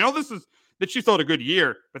have. I know the Chiefs had a good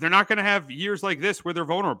year, but they're not going to have years like this where they're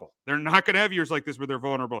vulnerable. They're not going to have years like this where they're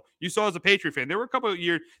vulnerable. You saw as a Patriot fan, there were a couple of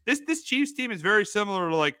years. This Chiefs team is very similar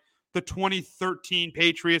to like the 2013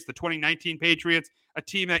 Patriots, the 2019 Patriots, a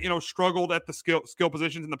team that struggled at the skill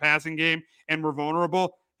positions in the passing game and were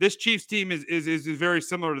vulnerable. This Chiefs team is very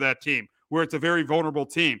similar to that team, where it's a very vulnerable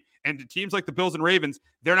team. And teams like the Bills and Ravens,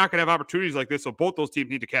 they're not going to have opportunities like this, so both those teams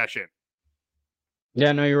need to cash in.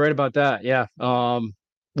 Yeah, no, you're right about that. Yeah.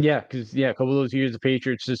 Because a couple of those years the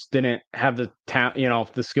Patriots just didn't have the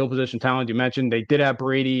the skill position talent you mentioned. They did have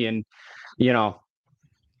Brady, and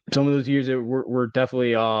some of those years that were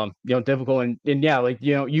definitely difficult. And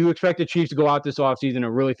you expect the Chiefs to go out this offseason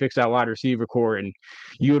and really fix that wide receiver core, and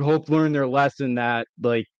you would hope learn their lesson that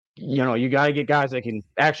you got to get guys that can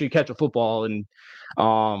actually catch a football. And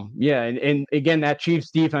and again, that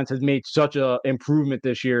Chiefs defense has made such a improvement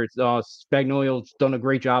this year. Spagnolio's done a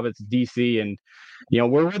great job at DC, and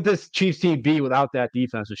where would this Chiefs team be without that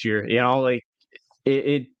defense this year?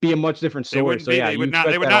 It'd be a much different story. They would not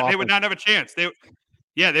have a chance. They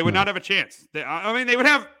would not have a chance. They would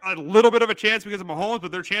have a little bit of a chance because of Mahomes,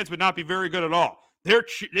 but their chance would not be very good at all.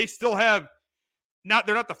 They still have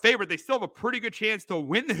they're not the favorite. They still have a pretty good chance to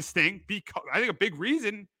win this thing, because I think a big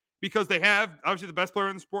reason, because they have obviously the best player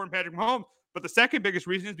in the sport in Patrick Mahomes, but the second biggest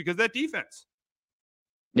reason is because of that defense.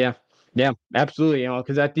 Yeah, absolutely.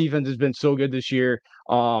 Because that defense has been so good this year.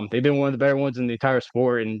 They've been one of the better ones in the entire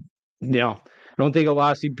sport, and I don't think a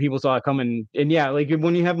lot of people saw it coming. And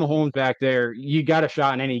when you have Mahomes back there, you got a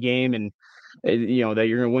shot in any game, and that you're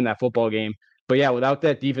going to win that football game. But without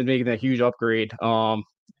that defense making that huge upgrade,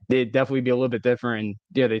 they'd definitely be a little bit different. And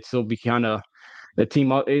they'd still be kind of the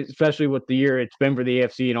team up, especially with the year it's been for the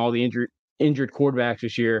AFC and all the injured quarterbacks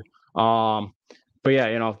this year.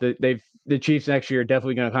 The Chiefs next year are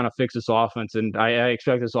definitely going to kind of fix this offense, and I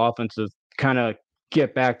expect this offense to kind of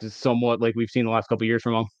get back to somewhat like we've seen the last couple of years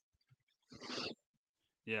from them.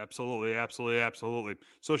 Yeah, absolutely.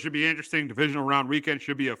 So it should be interesting. Divisional round weekend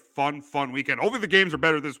should be a fun weekend. Hopefully the games are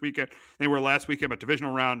better this weekend than they were last weekend, but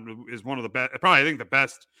divisional round is one of the best, probably I think the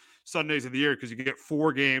best Sundays of the year, because you get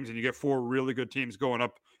 4 games and you get 4 really good teams going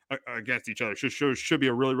up against each other. Should be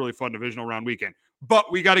a really, really fun divisional round weekend.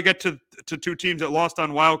 But we got to get to 2 teams that lost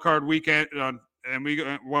on wild card weekend, and we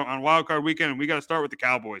got to start with the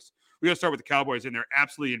Cowboys. We got to start with the Cowboys, and they're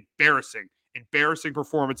absolutely embarrassing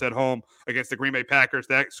performance at home against the Green Bay Packers.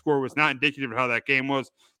 That score was not indicative of how that game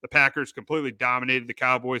was. The Packers completely dominated the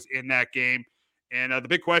Cowboys in that game. And the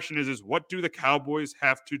big question is what do the Cowboys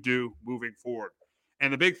have to do moving forward?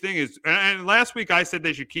 And the big thing is, and last week I said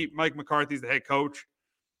they should keep Mike McCarthy as the head coach.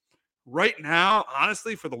 Right now,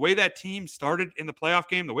 honestly, for the way that team started in the playoff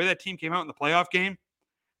game, the way that team came out in the playoff game,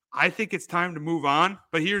 I think it's time to move on.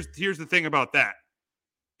 But here's the thing about that.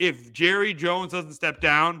 If Jerry Jones doesn't step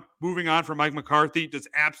down, moving on from Mike McCarthy does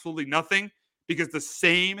absolutely nothing, because the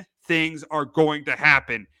same things are going to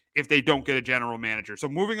happen if they don't get a general manager. So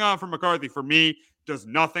moving on from McCarthy, for me, does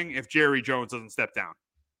nothing if Jerry Jones doesn't step down.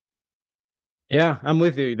 Yeah, I'm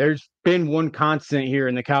with you. There's been one constant here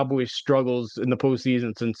in the Cowboys' struggles in the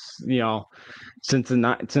postseason since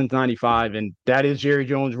 95, and that is Jerry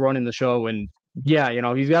Jones running the show. And he's got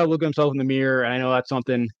to look at himself in the mirror. And I know that's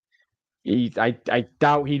something I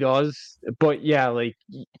doubt he does. But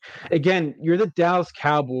again, you're the Dallas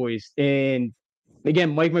Cowboys, and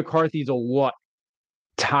again, Mike McCarthy's a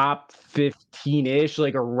top 15-ish,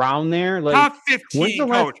 around there. Top 15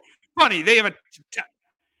 coach. Funny, they have a.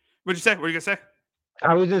 What'd you say? What are you gonna say?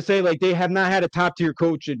 I was gonna say they have not had a top tier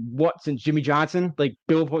coach since Jimmy Johnson.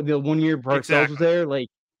 Bill, the 1 year Parcells was there.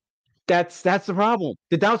 That's the problem.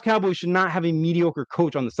 The Dallas Cowboys should not have a mediocre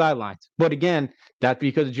coach on the sidelines. But again, that's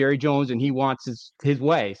because of Jerry Jones, and he wants his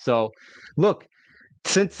way. So, look,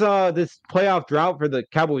 since this playoff drought for the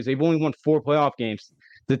Cowboys, they've only won 4 playoff games.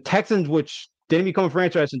 The Texans, which didn't become a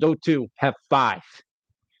franchise in 2002, have 5.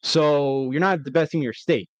 So you're not the best team in your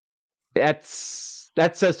state. That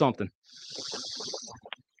says something.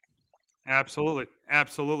 Absolutely.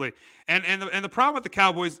 And the problem with the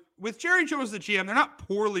Cowboys, with Jerry Jones as the GM, they're not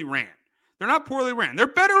poorly ran. They're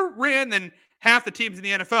better ran than half the teams in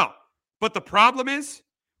the NFL. But the problem is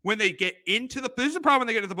when they get into this is the problem when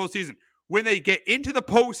they get into the postseason. When they get into the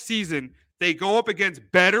postseason, they go up against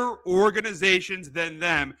better organizations than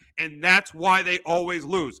them, and that's why they always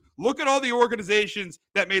lose. Look at all the organizations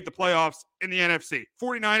that made the playoffs in the NFC.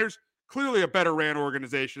 49ers, clearly a better ran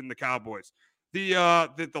organization than the Cowboys.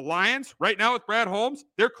 The Lions right now with Brad Holmes,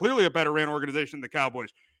 they're clearly a better ran organization than the Cowboys.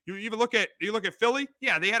 You even look at Philly.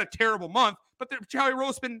 Yeah, they had a terrible month, but Howie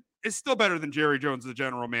Roseman is still better than Jerry Jones as the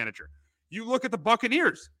general manager. You look at the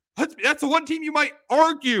Buccaneers. That's the one team you might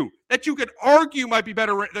argue might be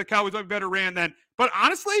better. The Cowboys might be better ran than. But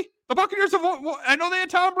honestly, the Buccaneers have won. I know they had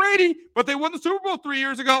Tom Brady, but they won the Super Bowl 3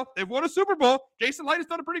 years ago. They've won a Super Bowl. Jason Light has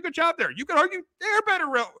done a pretty good job there. You could argue they're better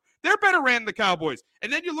ran than the Cowboys.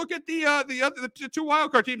 And then you look at the two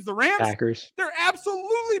wildcard teams, the Rams. Packers. They're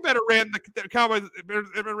absolutely better ran the Cowboys.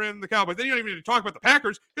 Better ran the Cowboys. Then you don't even need to talk about the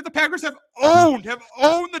Packers because the Packers have owned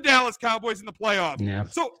the Dallas Cowboys in the playoffs. Yeah.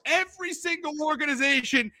 So every single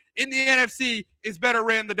organization in the NFC is better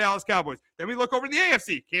ran the Dallas Cowboys. Then we look over in the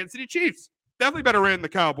AFC, Kansas City Chiefs, definitely better ran the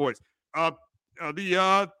Cowboys. The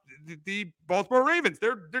Baltimore Ravens,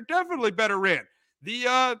 they're definitely better ran.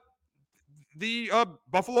 The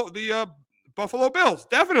Buffalo Bills,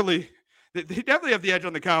 definitely they definitely have the edge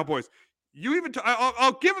on the Cowboys. You even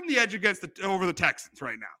I'll give them the edge over the Texans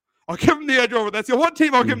right now. I'll give them the edge over. That's the one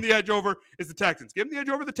team I'll give them the edge over is the Texans. Give them the edge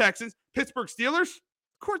over the Texans. Pittsburgh Steelers,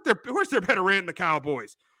 of course they're better ran the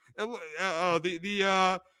Cowboys. The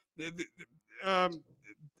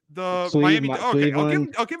Miami. Okay, I'll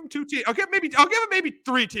give them 2 teams. I'll give them maybe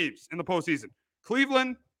 3 teams in the postseason: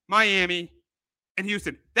 Cleveland, Miami, and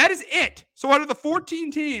Houston. That is it. So out of the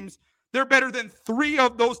 14 teams, they're better than 3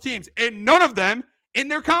 of those teams, and none of them in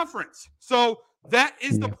their conference. So that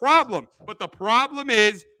is the problem. But the problem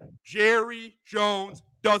is Jerry Jones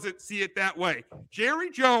doesn't see it that way.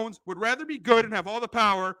 Jerry Jones would rather be good and have all the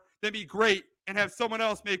power than be great and have someone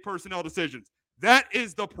else make personnel decisions. That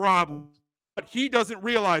is the problem. But he doesn't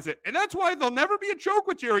realize it. And that's why there'll never be a joke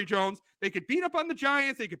with Jerry Jones. They could beat up on the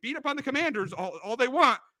Giants. They could beat up on the Commanders all they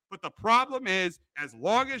want. But the problem is, as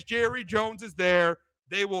long as Jerry Jones is there,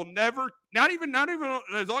 they will never, not even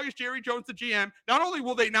as long as Jerry Jones, the GM, not only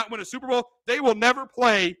will they not win a Super Bowl, they will never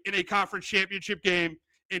play in a conference championship game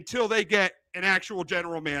until they get an actual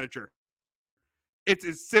general manager. It's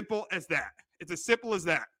as simple as that. It's as simple as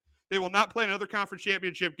that. They will not play another conference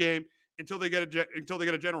championship game until they get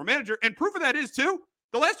a general manager. And proof of that is too,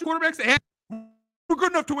 the last 2 quarterbacks they had were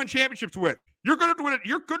good enough to win championships with. You're good enough to win a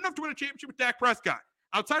championship with Dak Prescott.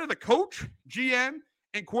 Outside of the coach, GM,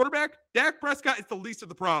 and quarterback, Dak Prescott is the least of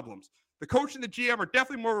the problems. The coach and the GM are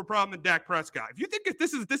definitely more of a problem than Dak Prescott. If you think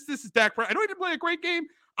this is Dak Prescott, I know he didn't play a great game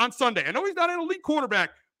on Sunday. I know he's not an elite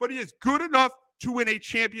quarterback, but he is good enough to win a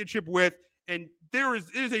championship with. And it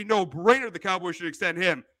is a no-brainer the Cowboys should extend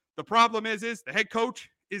him. The problem is the head coach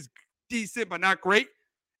is decent but not great.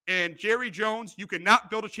 And Jerry Jones, you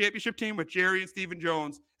cannot build a championship team with Jerry and Stephen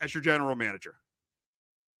Jones as your general manager.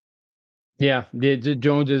 Yeah,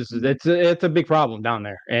 Jones it's a big problem down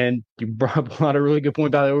there, and you brought up a lot of really good points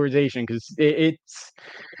about the organization because it's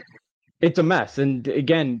a mess. And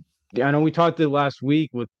again, I know we talked last week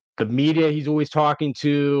with the media. He's always talking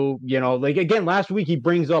to last week he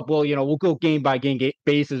brings up, we'll go game by game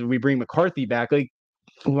basis. We bring McCarthy back.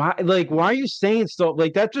 Why are you saying so?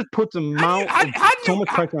 That just puts so much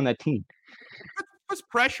pressure on that team. Puts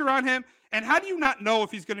pressure on him. And how do you not know if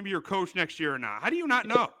he's going to be your coach next year or not? How do you not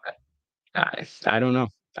know? I don't know.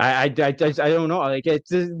 I don't know.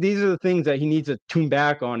 These are the things that he needs to tune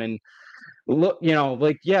back on. And look,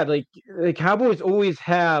 the Cowboys always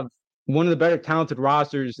have one of the better talented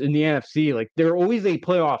rosters in the NFC. They're always a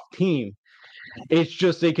playoff team. It's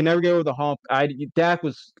just they can never get over the hump.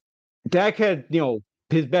 Dak had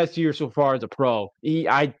his best year so far as a pro. He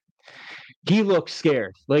looked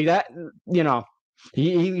scared that.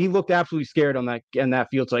 He looked absolutely scared on that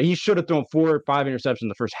field. So he should have thrown 4 or 5 interceptions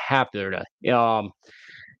the first half the other day.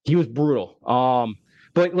 He was brutal.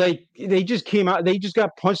 But they just came out. They just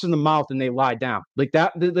got punched in the mouth and they lied down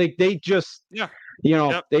that. They just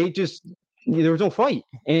they just there was no fight,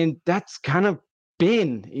 and that's kind of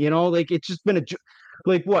been it's just been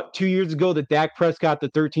 2 years ago that Dak Prescott the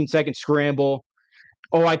 13-second scramble.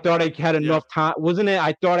 Oh, I thought I had enough time. Wasn't it?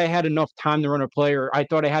 I thought I had enough time to run a play, or I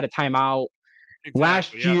thought I had a timeout. Exactly,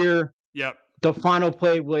 last year, the final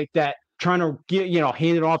play that trying to get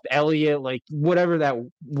hand it off to Elliott, whatever that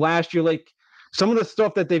last year, some of the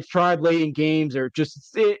stuff that they've tried late in games are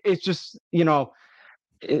just it's just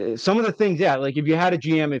some of the things, if you had a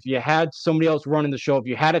GM, if you had somebody else running the show, if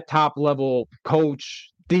you had a top level coach,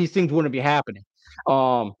 these things wouldn't be happening.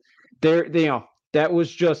 That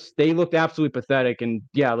was just they looked absolutely pathetic, and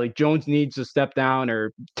Jones needs to step down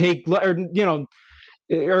or let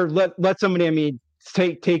somebody,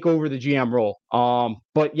 take over the GM role.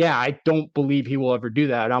 But I don't believe he will ever do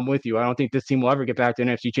that. I'm with you. I don't think this team will ever get back to an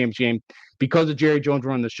NFC Championship game because of Jerry Jones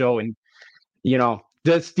running the show. And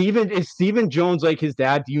is Stephen Jones like his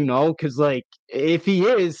dad? Do you know? Because if he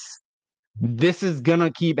is, this is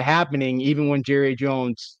gonna keep happening even when Jerry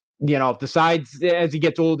Jones decides as he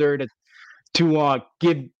gets older to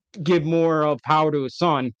give more power to his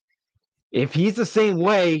son. if he's the same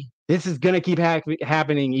way, this is going to keep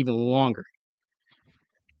happening even longer.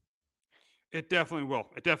 It definitely will.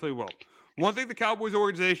 It definitely will. One thing the Cowboys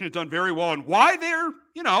organization has done very well, and why they're,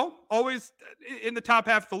 always in the top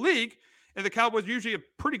half of the league, and the Cowboys usually a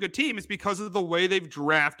pretty good team, is because of the way they've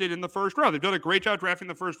drafted in the first round. They've done a great job drafting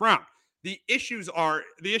the first round. The issues are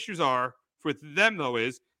with them, though,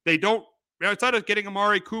 is they don't, outside of getting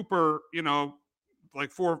Amari Cooper,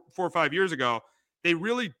 like 4 or 5 years ago, they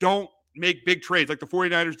really don't make big trades like the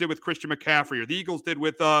 49ers did with Christian McCaffrey, or the Eagles did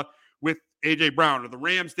with AJ Brown, or the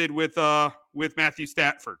Rams did with Matthew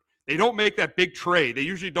Stafford. They don't make that big trade. They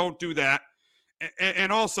usually don't do that.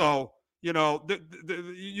 And also,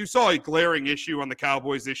 you saw a glaring issue on the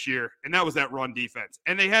Cowboys this year, and that was that run defense.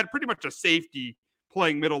 And they had pretty much a safety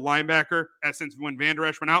playing middle linebacker since when Van Der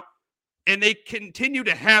Esch went out. And they continue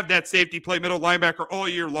to have that safety play middle linebacker all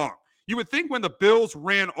year long. You would think when the Bills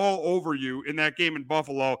ran all over you in that game in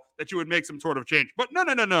Buffalo that you would make some sort of change. But no.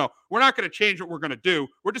 We're not going to change what we're going to do.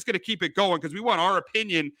 We're just going to keep it going because we want our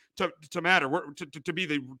opinion to matter, to be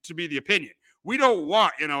the opinion. We don't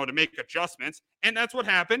want, to make adjustments. And that's what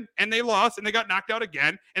happened. And they lost and they got knocked out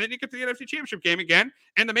again. And then you get to the NFC Championship game again.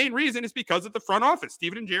 And the main reason is because of the front office,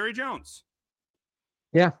 Stephen and Jerry Jones.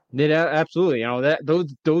 Yeah, absolutely.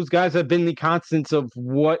 Those guys have been the constants of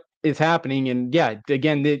what is happening. And yeah,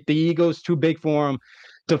 again, the ego's too big for him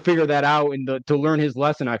to figure that out and to learn his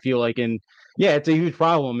lesson, I feel like. And yeah, it's a huge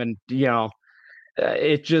problem. And,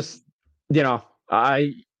 it just,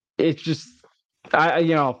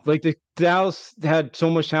 like the Dallas had so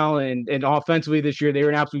much talent and offensively this year, they were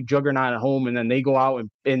an absolute juggernaut at home. And then they go out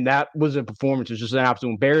and that was a performance. It was just an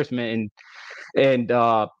absolute embarrassment. And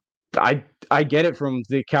I get it from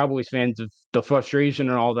the Cowboys fans of the frustration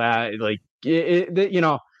and all that. Like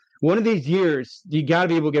one of these years you got to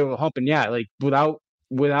be able to get over a hump. And yeah, like without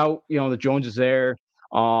the Joneses there,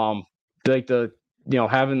 like the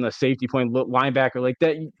having the safety playing linebacker like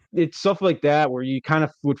that, it's stuff like that where you kind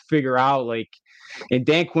of would figure out like, and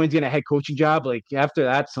Dan Quinn's getting a head coaching job. Like after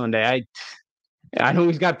that Sunday, I know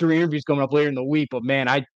he's got 3 interviews coming up later in the week, but man,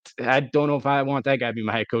 I don't know if I want that guy to be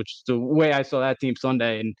my head coach. The way I saw that team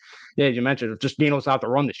Sunday, and yeah, you mentioned just being able to stop the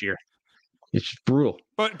run this year, it's just brutal.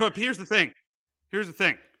 But here's the thing.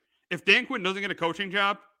 If Dan Quinn doesn't get a coaching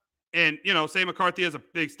job, and say McCarthy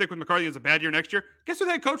they stick with McCarthy as a bad year next year, guess who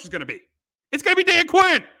the head coach is going to be? It's going to be Dan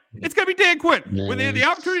Quinn. It's going to be Dan Quinn. Nice. When they had the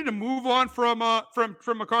opportunity to move on from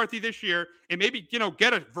McCarthy this year, and maybe get a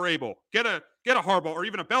Vrabel, get a Harbaugh, or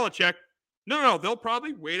even a Belichick. No, they'll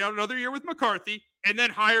probably wait out another year with McCarthy and then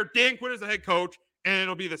hire Dan Quinn as the head coach, and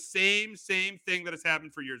it'll be the same thing that has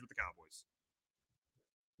happened for years with the Cowboys.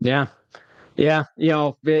 Yeah,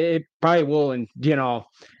 it probably will. And,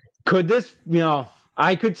 could this,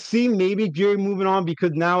 I could see maybe Jerry moving on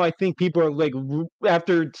because now I think people are like,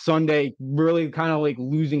 after Sunday, really kind of like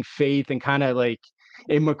losing faith and kind of like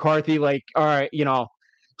in McCarthy, like, all right,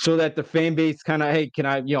 so that the fan base kind of, hey, can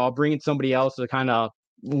I, I'll bring in somebody else to kind of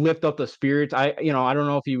lift up the spirits. I don't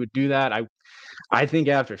know if he would do that. I think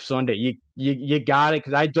after Sunday, you got it,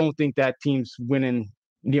 because I don't think that team's winning.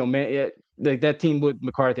 Like that team with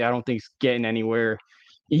McCarthy, I don't think is getting anywhere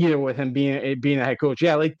either with him being a head coach.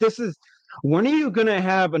 Yeah, like this is, when are you gonna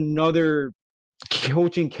have another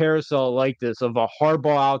coaching carousel like this of a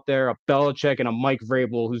Harbaugh out there, a Belichick, and a Mike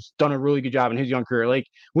Vrabel who's done a really good job in his young career? Like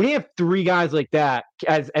when you have 3 guys like that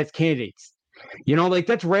as candidates, like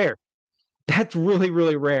that's rare. That's really,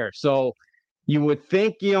 really rare. So you would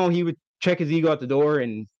think, he would check his ego at the door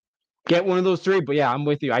and get one of those 3. But yeah, I'm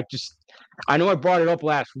with you. I know I brought it up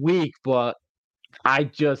last week, but I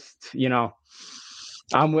just,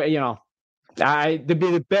 I'm,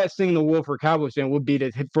 the best thing in the world for a Cowboys fan would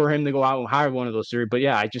be for him to go out and hire one of those 3. But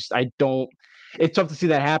yeah, it's tough to see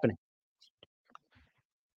that happening.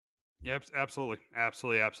 Yep, absolutely.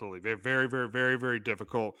 Very, very, very, very, very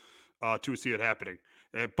difficult to see it happening.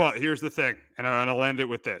 But here's the thing, and I'll end it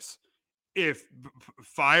with this. If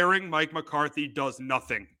firing Mike McCarthy does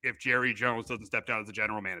nothing if Jerry Jones doesn't step down as the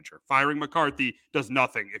general manager. Firing McCarthy does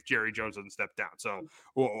nothing if Jerry Jones doesn't step down. So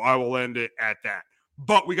I will end it at that.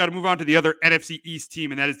 But we got to move on to the other NFC East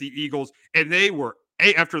team, and that is the Eagles. And they were,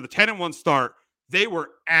 after the 10-1 start, they were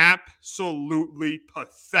absolutely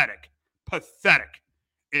pathetic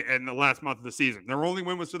in the last month of the season. Their only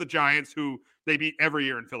win was to the Giants, who they beat every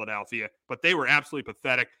year in Philadelphia, but they were absolutely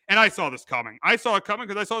pathetic. And I saw this coming. I saw it coming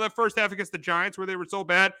because I saw that first half against the Giants where they were so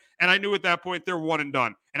bad, and I knew at that point they're one and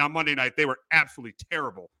done. And on Monday night, they were absolutely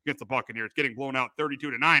terrible against the Buccaneers, getting blown out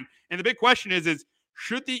 32-9. And the big question is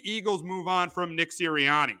should the Eagles move on from Nick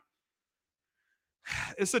Sirianni?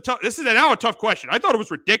 This is now a tough question. I thought it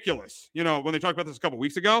was ridiculous, when they talked about this a couple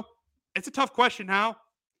weeks ago. It's a tough question now.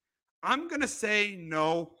 I'm going to say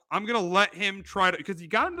no. I'm going to let him try to, because he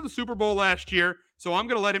got into the Super Bowl last year, so I'm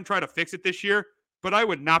going to let him try to fix it this year. But I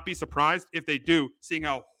would not be surprised if they do, seeing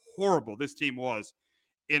how horrible this team was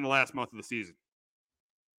in the last month of the season.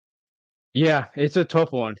 Yeah, it's a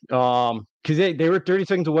tough one. Because they were 30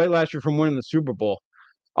 seconds away last year from winning the Super Bowl.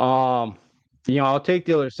 I'll take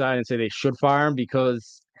the other side and say they should fire him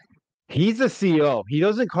because he's a CEO. He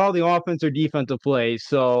doesn't call the offense or defensive plays.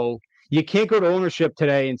 So you can't go to ownership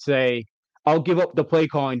today and say, I'll give up the play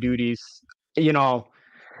calling duties. I'll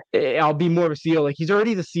be more of a CEO. Like, he's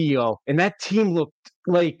already the CEO. And that team looked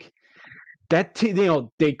like that team,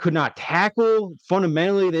 they could not tackle.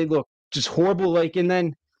 Fundamentally, they looked just horrible. Like, and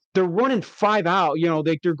then they're running 5 out.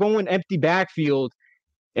 They're going empty backfield.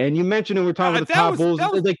 And you mentioned it, we're talking about the top Bulls.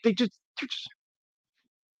 Like, they're just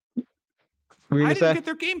I didn't get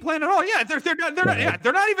their game plan at all. Yeah,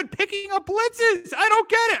 they're not even picking up blitzes. I don't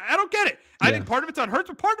get it. I think part of it's on Hurts,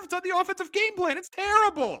 but part of it's on the offensive game plan. It's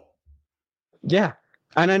terrible. Yeah,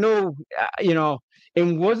 and I know,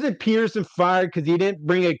 and wasn't Peterson fired because he didn't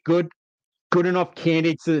bring a good enough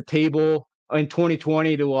candidates to the table in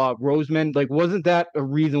 2020 to Roseman? Like, wasn't that a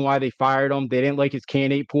reason why they fired him? They didn't like his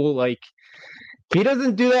candidate pool. Like, if he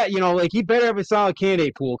doesn't do that, like, he better have a solid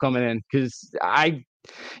candidate pool coming in because he's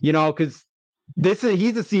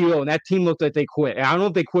the CEO, and that team looked like they quit. And I don't know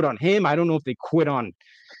if they quit on him. I don't know if they quit on,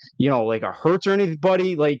 like a Hurts or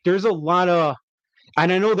anybody. Like, there's a lot of,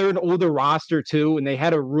 and I know they're an older roster too, and they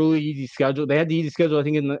had a really easy schedule. They had the easy schedule, I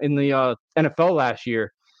think, in the NFL last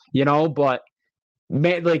year, but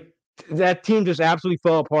man, like, that team just absolutely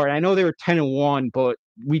fell apart. I know they were 10-1, but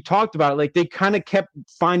we talked about it. Like, they kind of kept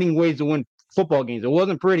finding ways to win football games. It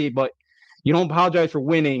wasn't pretty, but you don't apologize for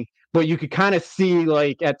winning. But you could kind of see,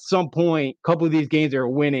 like, at some point, a couple of these games they were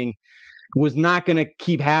winning was not going to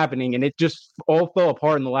keep happening. And it just all fell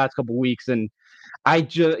apart in the last couple of weeks. And I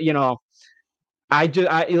just, can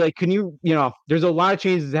you, there's a lot of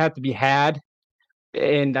changes that have to be had.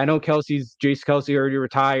 And I know Jason Kelce already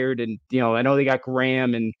retired. And, I know they got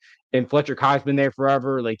Graham and Fletcher Cox's been there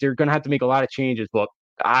forever. Like, they're going to have to make a lot of changes. But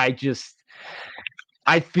I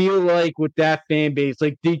feel like with that fan base,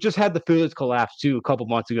 like, they just had the Phillies collapse too a couple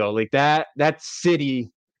months ago. Like, that city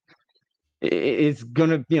is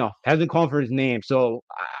gonna, hasn't called for his name. So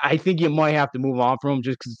I think you might have to move on from him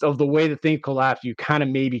just because of the way the thing collapsed. You kind of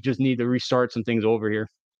maybe just need to restart some things over here.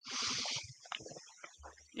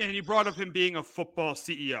 Yeah, and you brought up him being a football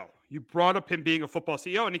CEO.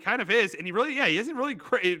 And he kind of is. And he isn't really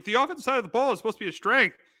great. The offensive side of the ball is supposed to be a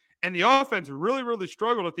strength, and the offense really, really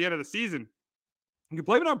struggled at the end of the season. You can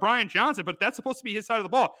blame it on Brian Johnson, but that's supposed to be his side of the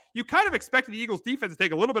ball. You kind of expected the Eagles defense to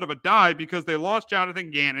take a little bit of a dive because they lost Jonathan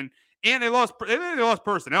Gannon and they lost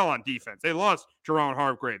personnel on defense. They lost Jerome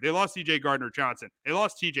Hargrave. They lost C.J. Gardner-Johnson. They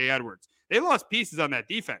lost T.J. Edwards. They lost pieces on that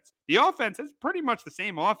defense. The offense is pretty much the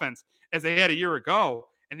same offense as they had a year ago,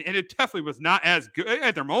 and it definitely was not as good.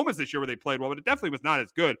 At their moments this year where they played well, but it definitely was not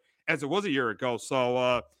as good as it was a year ago.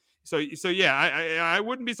 So yeah, I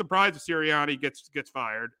wouldn't be surprised if Sirianni gets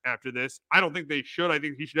fired after this. I don't think they should. I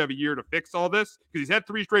think he should have a year to fix all this because he's had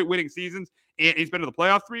 3 straight winning seasons and he's been to the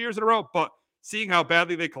playoffs 3 years in a row. But seeing how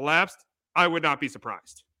badly they collapsed, I would not be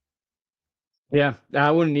surprised. Yeah,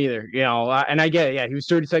 I wouldn't either. And I get it. Yeah, he was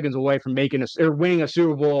 30 seconds away from winning a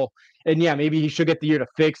Super Bowl, and yeah, maybe he should get the year to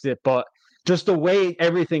fix it. But just the way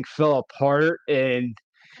everything fell apart, and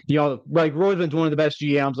like, Roseman's one of the best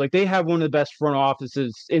GMs. Like, they have one of the best front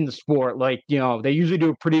offices in the sport. Like, they usually do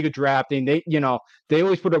a pretty good drafting. They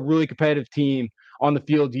always put a really competitive team on the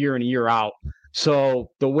field year in and year out. So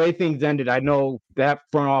the way things ended, I know that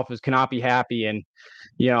front office cannot be happy. And,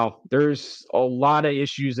 there's a lot of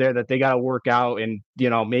issues there that they got to work out. And,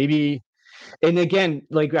 maybe, and again,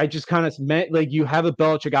 like, I just kind of meant, like, you have a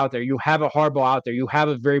Belichick out there, you have a Harbaugh out there, you have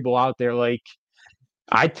a Vrabel out there. Like,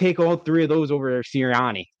 I'd take all 3 of those over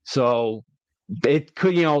Sirianni. So it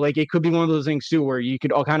could, it could be one of those things too, where you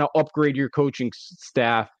could all kind of upgrade your coaching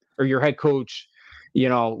staff or your head coach,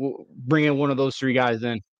 bring in one of those 3 guys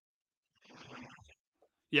in.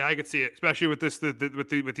 Yeah, I could see it, especially with this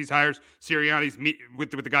with these hires. Sirianni's meet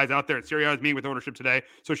with the guys out there, and Sirianni's meeting with ownership today,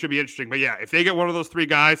 so it should be interesting. But yeah, if they get one of those 3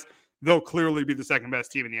 guys, they'll clearly be the second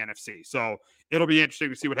best team in the NFC. So it'll be interesting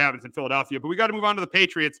to see what happens in Philadelphia. But we got to move on to the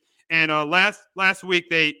Patriots. And last week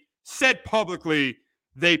they said publicly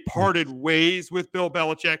they parted ways with Bill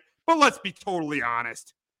Belichick. But let's be totally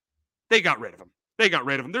honest, they got rid of him.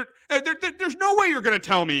 There's no way you're going to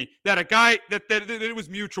tell me that a guy that it was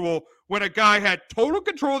mutual when a guy had total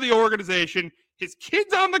control of the organization, his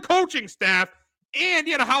kids on the coaching staff, and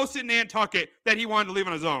he had a house in Nantucket that he wanted to leave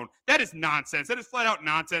on his own. That is nonsense. That is flat out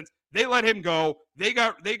nonsense. They let him go. They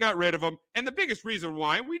got rid of him. And the biggest reason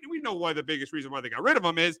why, we know why the biggest reason why they got rid of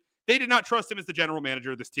him is they did not trust him as the general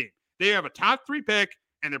manager of this team. They have a top 3 pick,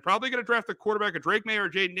 and they're probably going to draft a quarterback, a Drake May or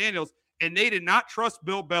Jaden Daniels, and they did not trust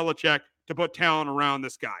Bill Belichick to put talent around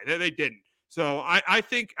this guy. They didn't. So I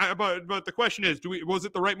think, but the question is, was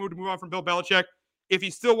it the right move to move on from Bill Belichick? If he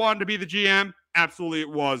still wanted to be the GM, absolutely it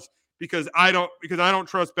was, because I don't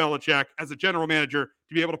trust Belichick as a general manager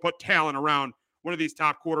to be able to put talent around one of these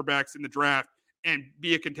top quarterbacks in the draft and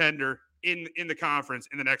be a contender in the conference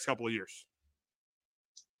in the next couple of years.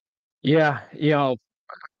 Yeah,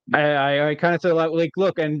 I kind of said like,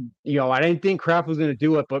 look, and I didn't think Kraft was going to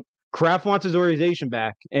do it, but Kraft wants his organization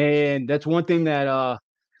back, and that's one thing that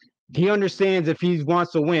he understands. If he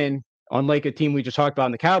wants to win, unlike a team we just talked about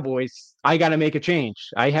in the Cowboys, I got to make a change.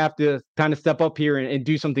 I have to kind of step up here and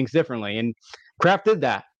do some things differently, and Kraft did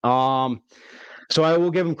that. So I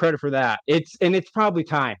will give him credit for that. It's probably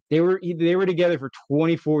time. They were together for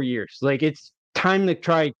 24 years. Like, it's time to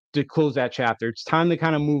try to close that chapter. It's time to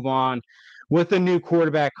kind of move on. With a new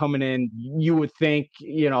quarterback coming in, you would think,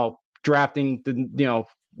 drafting the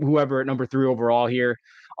whoever at number 3 overall here.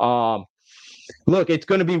 Look, it's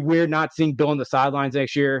going to be weird not seeing Bill on the sidelines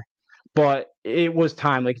next year, but it was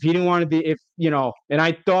time. Like, if he didn't want to be, and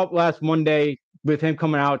I thought last Monday with him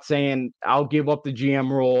coming out saying, I'll give up the GM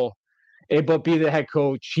role, but be the head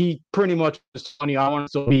coach, he pretty much was telling you, I want to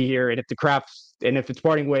still be here. And if it's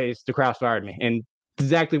parting ways, the Kraft fired me. And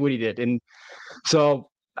exactly what he did. And so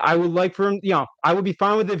I would like for him, I would be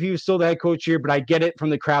fine with it if he was still the head coach here, but I get it from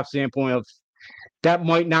the Kraft standpoint of that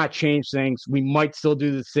might not change things. We might still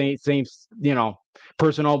do the same,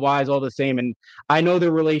 personnel wise, all the same. And I know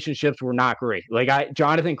their relationships were not great. Like,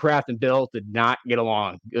 Jonathan Kraft and Bill did not get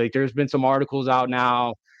along. Like, there's been some articles out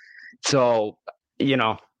now. So,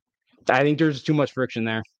 I think there's too much friction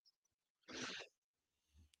there.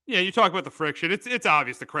 Yeah, you talk about the friction. It's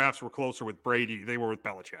obvious the Krafts were closer with Brady than they were with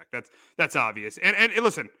Belichick. That's obvious. And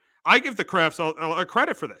listen, I give the Krafts a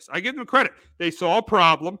credit for this. I give them credit. They saw a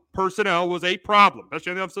problem. Personnel was a problem,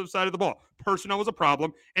 especially on the opposite side of the ball. Personnel was a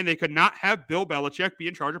problem, and they could not have Bill Belichick be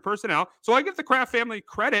in charge of personnel. So I give the Kraft family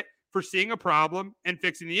credit for seeing a problem and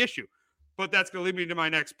fixing the issue. But that's going to lead me to my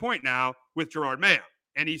next point now with Gerard Mayo.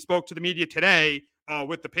 And he spoke to the media today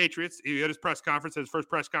with the Patriots. He had his press conference, his first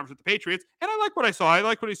press conference with the Patriots. And I like what I saw. I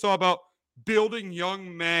like what he saw about building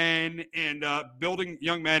young men and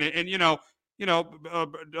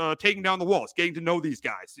taking down the walls, getting to know these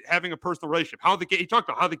guys, having a personal relationship. He talked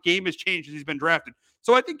about how the game has changed as he's been drafted.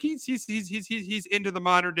 So I think he's into the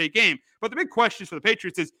modern day game. But the big question for the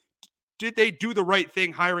Patriots is, did they do the right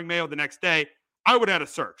thing hiring Mayo the next day? I would add a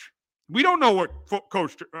search. We don't know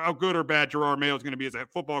how good or bad Gerard Mayo is going to be as a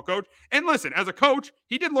football coach. And listen, as a coach,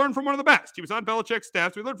 he did learn from one of the best. He was on Belichick's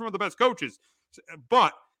staff, so he learned from one of the best coaches.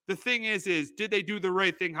 But the thing is did they do the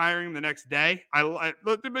right thing hiring him the next day?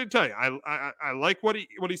 Let me tell you, I like what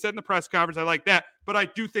he said in the press conference. I like that, but I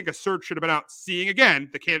do think a search should have been out, seeing again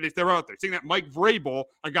the candidates that were out there, seeing that Mike Vrabel,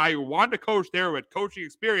 a guy who wanted to coach there with coaching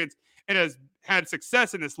experience and has had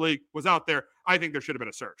success in this league, was out there. I think there should have been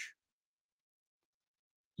a search.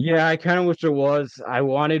 Yeah, I kind of wish there was. I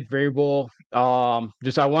wanted Vrabel. I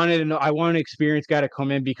wanted an experienced guy to come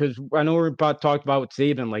in, because I know we're talked about with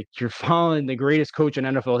Saban. Like, you're following the greatest coach in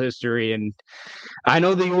NFL history, and I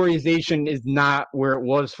know the organization is not where it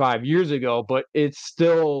was 5 years ago, but it's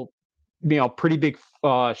still, pretty big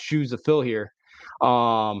shoes to fill here.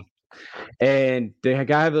 And the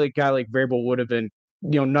guy like Vrabel would have been,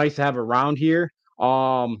 nice to have around here.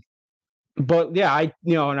 But yeah,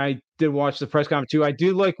 and I did watch the press conference too. I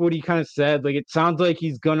do like what he kind of said. Like, it sounds like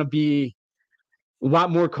he's gonna be a lot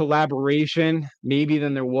more collaboration maybe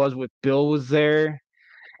than there was with Bill was there.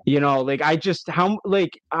 It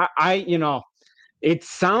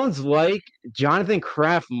sounds like Jonathan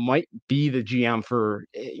Kraft might be the GM for,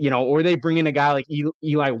 or they bring in a guy like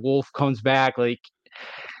Eli Wolf comes back. Like,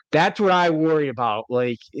 that's what I worry about.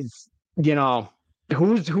 Like, it's,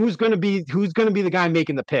 who's gonna be the guy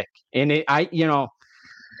making the pick? And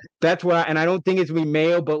that's why, and I don't think it's gonna be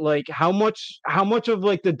Mayo, but like how much of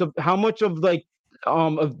the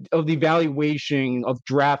evaluation of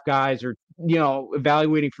draft guys, or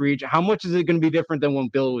evaluating free agent, how much is it going to be different than when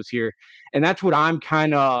Bill was here? And that's what I'm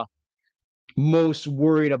kind of most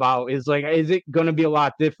worried about, is like, is it going to be a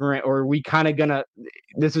lot different, or are we kind of gonna,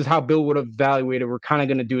 this is how Bill would have evaluated, we're kind of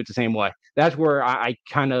going to do it the same way? That's where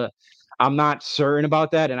I'm not certain about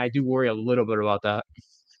that, and I do worry a little bit about that.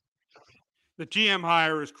 The GM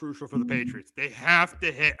hire is crucial for the Patriots. They have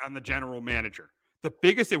to hit on the general manager. The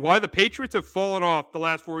biggest thing, why the Patriots have fallen off the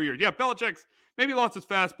last 4 years. Yeah, Belichick's maybe lost his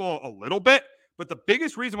fastball a little bit, But the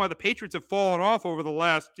biggest reason why the Patriots have fallen off over the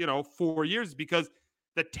last, 4 years is because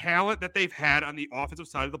the talent that they've had on the offensive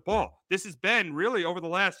side of the ball. This has been really over the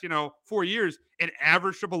last, 4 years, an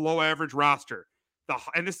average to below average roster.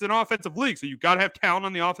 And this is an offensive league, so you've got to have talent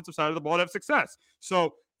on the offensive side of the ball to have success.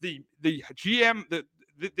 So the GM,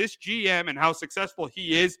 this GM and how successful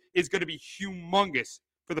he is going to be humongous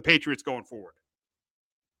for the Patriots going forward.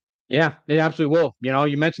 Yeah, it absolutely will.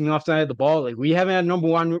 You mentioned the offside of the ball. Like, we haven't had number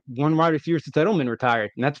one wide receiver since Edelman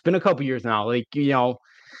retired, and that's been a couple years now. Like, we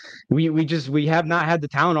have not had the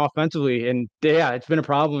talent offensively, and yeah, it's been a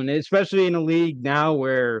problem, especially in a league now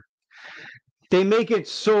where they make it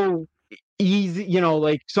so easy.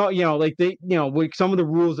 With some of the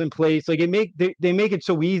rules in place, like they make it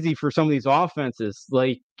so easy for some of these offenses.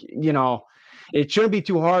 Like, it shouldn't be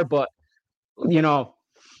too hard, but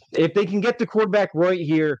if they can get the quarterback right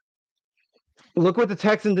here. Look what the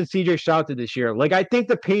Texans and CJ Stroud did this year. Like, I think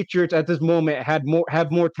the Patriots at this moment have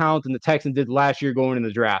more talent than the Texans did last year going in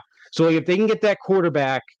the draft. So, like, if they can get that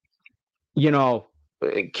quarterback, could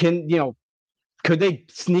they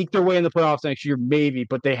sneak their way in the playoffs next year? Maybe,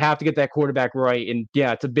 but they have to get that quarterback right. And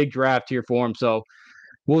yeah, it's a big draft here for them. So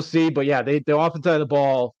we'll see. But yeah, the offensive side of the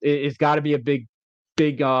ball it's got to be a big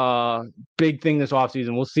thing this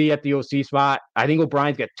offseason. We'll see at the OC spot. I think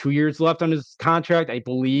O'Brien's got 2 years left on his contract, I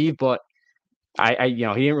believe, but he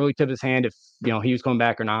didn't really tip his hand if he was coming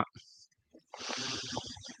back or not.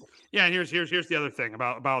 Yeah, and here's the other thing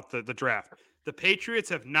about the draft. The Patriots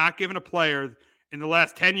have not given a player in the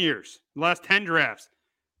last 10 years, the last 10 drafts.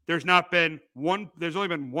 There's not been one. There's only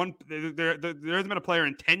been one. There hasn't been a player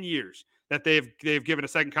in 10 years that they've given a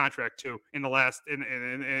second contract to in the last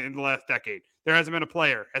in the last decade. There hasn't been a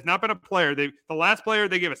player. Has not been a player. The last player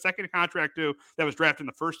they gave a second contract to that was drafted in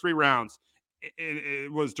the first 3 rounds.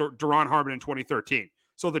 It was Duron Harmon in 2013.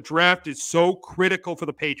 So the draft is so critical for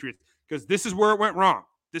the Patriots because this is where it went wrong.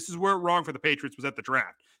 This is where it wrong for the Patriots was at the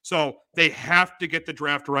draft. So they have to get the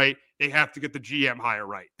draft right. They have to get the GM hire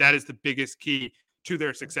right. That is the biggest key to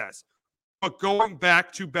their success. But going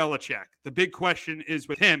back to Belichick, the big question is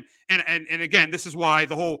with him. And again, this is why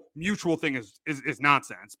the whole mutual thing is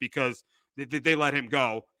nonsense because they let him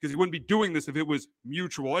go because he wouldn't be doing this if it was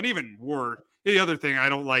mutual. And even more, the other thing I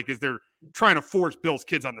don't like is they're trying to force Bill's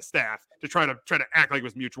kids on the staff to try to act like it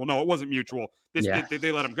was mutual. No, it wasn't mutual.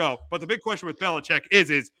 They let him go. But the big question with Belichick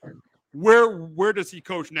is where does he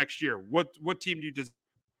coach next year? What team do you just?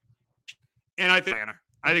 And I think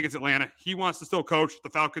it's Atlanta. He wants to still coach.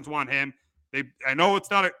 The Falcons want him. I know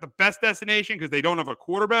it's not the best destination because they don't have a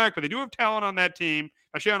quarterback, but they do have talent on that team,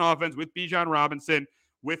 especially on offense with Bijan Robinson,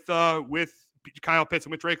 with Kyle Pitts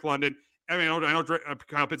and with Drake London. I mean, I know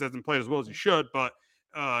Kyle Pitts hasn't played as well as he should, but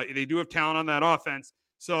they do have talent on that offense.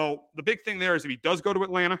 So the big thing there is if he does go to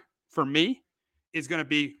Atlanta, for me, is going to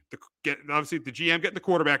be obviously the GM getting the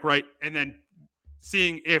quarterback right, and then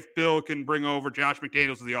seeing if Bill can bring over Josh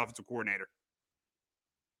McDaniels as the offensive coordinator.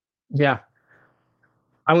 Yeah,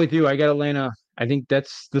 I'm with you. I got Atlanta. I think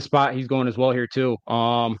that's the spot he's going as well here too.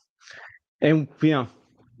 And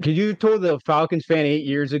could you told the Falcons fan 8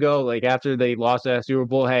 years ago, like after they lost that Super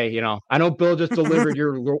Bowl, hey, I know Bill just delivered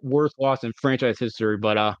your worst loss in franchise history,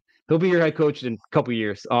 but he'll be your head coach in a couple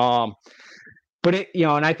years. But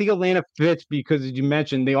and I think Atlanta fits because, as you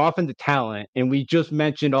mentioned, the offensive talent, and we just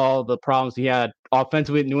mentioned all the problems he had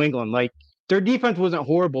offensively at New England. Like, their defense wasn't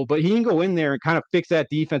horrible, but he can go in there and kind of fix that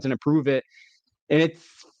defense and improve it. And it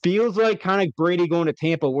feels like kind of Brady going to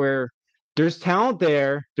Tampa, where there's talent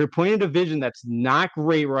there. They're playing a division that's not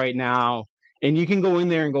great right now, and you can go in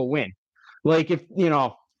there and go win. Like, if you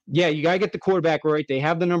got to get the quarterback right. They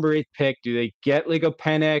have the number 8 pick. Do they get like a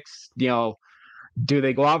Penix? Do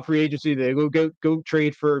they go out free agency? Do they go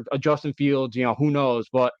trade for a Justin Fields? Who knows?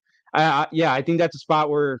 But I think that's a spot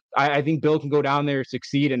where I think Bill can go down there,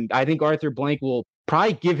 succeed, and I think Arthur Blank will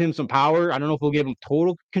probably give him some power. I don't know if he'll give him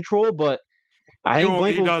total control, but I think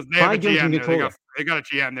Blank will probably give him some control. They got a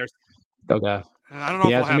GM there. Okay. I don't know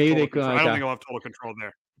if he'll have total control. I don't think he'll have total control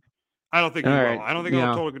there. I don't think he will. I don't think he'll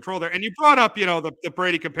have total control there. And you brought up, the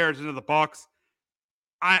Brady comparison to the Bucs.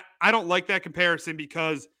 I don't like that comparison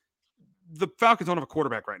because the Falcons don't have a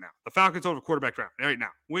quarterback right now. The Falcons don't have a quarterback right now.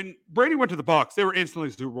 When Brady went to the Bucs, they were instantly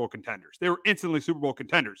Super Bowl contenders.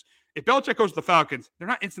 If Belichick goes to the Falcons, they're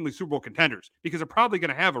not instantly Super Bowl contenders because they're probably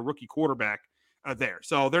going to have a rookie quarterback there.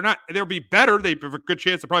 So they're not. They'll be better. They have a good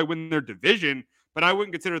chance to probably win their division. But I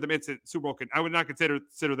wouldn't consider them instant Super Bowl. I would not consider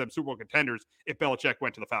them Super Bowl contenders if Belichick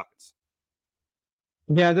went to the Falcons.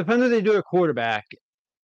 Yeah, it depends if they do a quarterback.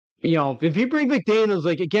 If you bring McDaniels,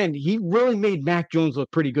 like, again, he really made Mac Jones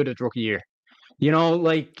look pretty good his rookie year.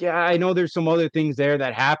 I know there's some other things there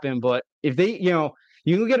that happen, but if they,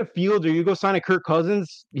 You can get a Fields or you go sign a Kirk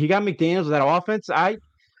Cousins. You got McDaniels with that offense.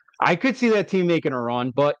 I could see that team making a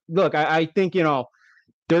run. But look, I think, I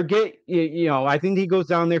think he goes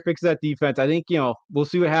down there, fixes that defense. I think, we'll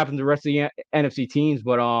see what happens the rest of the NFC teams.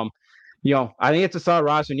 But, I think it's a solid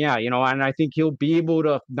roster. And and I think he'll be able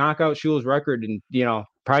to knock out Shula's record in,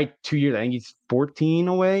 probably 2 years. I think he's 15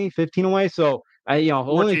 away. So,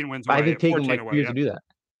 14 wins away. I think take him like 2 years to do that.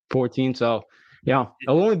 14. So, it'll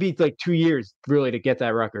only be like 2 years really to get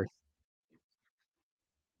that record.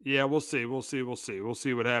 Yeah, we'll see. We'll see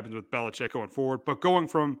what happens with Belichick going forward. But going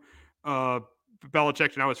from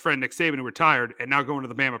Belichick to now his friend Nick Saban, who retired, and now going to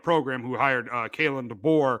the Bama program, who hired Kalen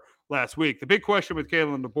DeBoer last week. The big question with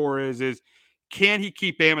Kalen DeBoer is can he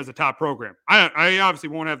keep Bama as a top program? I obviously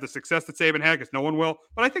won't have the success that Saban had because no one will,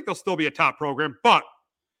 but I think they'll still be a top program. But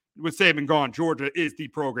with Saban gone, Georgia is the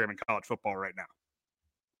program in college football right now.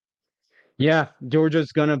 Yeah,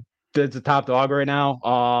 Georgia's it's a top dog right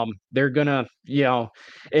now. They're gonna,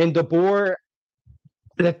 and DeBoer,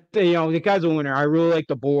 the guy's a winner. I really like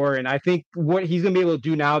DeBoer, and I think what he's gonna be able to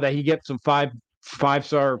do now that he gets some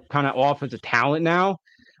five-star kind of offensive talent now,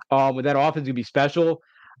 with that offense gonna be special.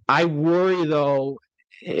 I worry though,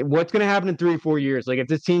 what's gonna happen in 3 or 4 years? Like if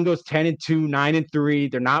this team goes 10-2, 9-3,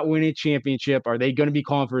 they're not winning a championship. Are they gonna be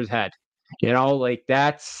calling for his head?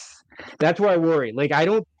 That's where I worry. Like I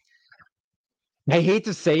hate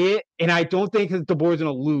to say it, and I don't think that DeBoer's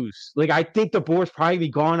going to lose. Like, I think DeBoer's probably be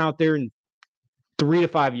gone out there in 3 to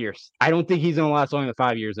 5 years. I don't think he's going to last longer than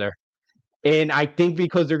 5 years there. And I think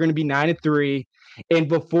because they're going to be 9-3, and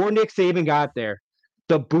before Nick Saban got there,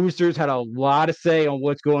 the boosters had a lot to say on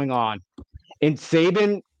what's going on. And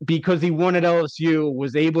Saban, because he won at LSU,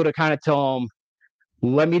 was able to kind of tell him,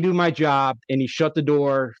 let me do my job, and he shut the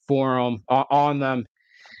door for him on them.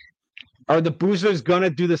 Are the boosters going to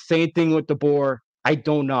do the same thing with DeBoer? I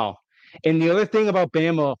don't know. And the other thing about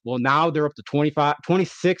Bama, well, now they're up to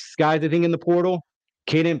 26 guys, I think, in the portal.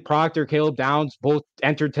 Caden Proctor, Caleb Downs both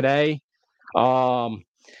entered today. And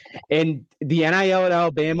the NIL at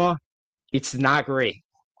Alabama, it's not great.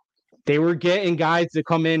 They were getting guys to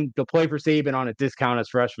come in to play for Saban on a discount as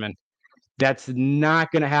freshmen. That's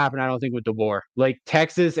not going to happen, I don't think, with DeBoer. Like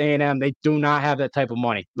Texas A&M, they do not have that type of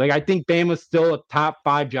money. Like I think Bama's still a top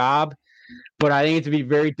 5 job, but I think it's going to be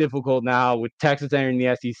very difficult now with Texas entering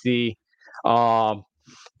the SEC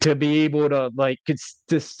to be able to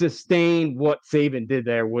sustain what Saban did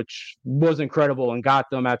there, which was incredible and got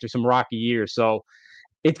them after some rocky years. So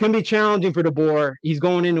it's going to be challenging for DeBoer. He's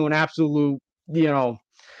going into an absolute,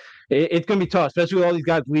 it's going to be tough, especially with all these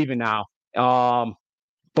guys leaving now.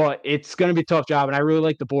 But it's going to be a tough job, and I really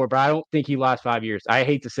like DeBoer, but I don't think he lasts 5 years. I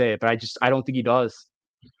hate to say it, but I don't think he does.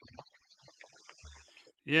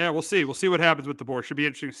 Yeah, we'll see. We'll see what happens with DeBoer. Should be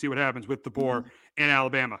interesting to see what happens with DeBoer in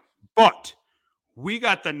Alabama. But we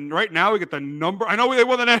got the number. I know they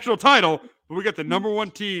won the national title, but we got the number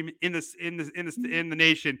 1 team in the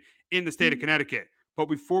nation in the state of Connecticut. But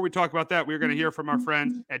before we talk about that, we're going to hear from our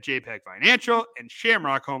friends at JPEG Financial and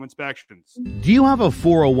Shamrock Home Inspections. Do you have a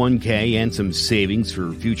 401k and some savings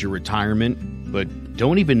for future retirement, but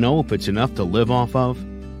don't even know if it's enough to live off of?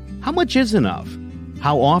 How much is enough?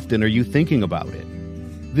 How often are you thinking about it?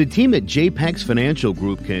 The team at JPEX Financial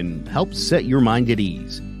Group can help set your mind at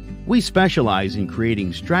ease. We specialize in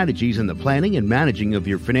creating strategies in the planning and managing of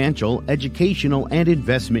your financial, educational, and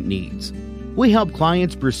investment needs. We help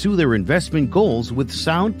clients pursue their investment goals with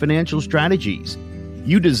sound financial strategies.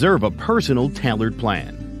 You deserve a personal, tailored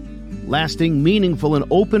plan. Lasting, meaningful, and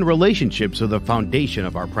open relationships are the foundation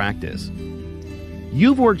of our practice.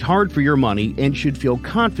 You've worked hard for your money and should feel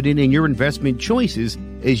confident in your investment choices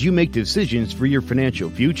as you make decisions for your financial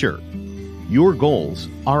future. Your goals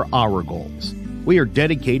are our goals. We are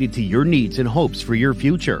dedicated to your needs and hopes for your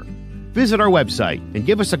future. Visit our website and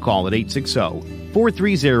give us a call at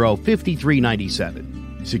 860-430-5397.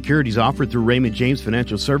 Securities offered through Raymond James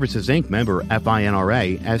Financial Services, Inc., member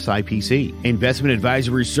FINRA, SIPC. Investment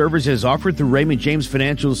advisory services offered through Raymond James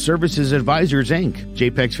Financial Services Advisors, Inc.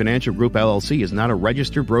 JPEX Financial Group, LLC is not a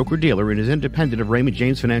registered broker-dealer and is independent of Raymond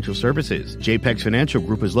James Financial Services. JPEX Financial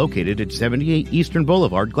Group is located at 78 Eastern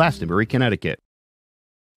Boulevard, Glastonbury, Connecticut.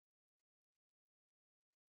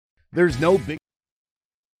 There's no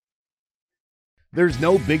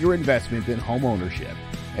bigger investment than home ownership.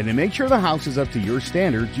 And to make sure the house is up to your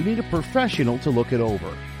standards, you need a professional to look it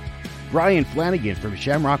over. Brian Flanagan from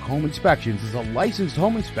Shamrock Home Inspections is a licensed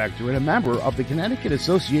home inspector and a member of the Connecticut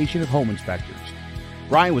Association of Home Inspectors.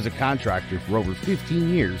 Brian was a contractor for over 15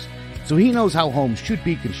 years, so he knows how homes should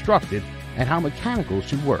be constructed and how mechanicals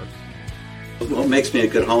should work. What makes me a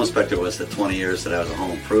good home inspector was the 20 years that I was a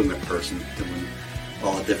home improvement person doing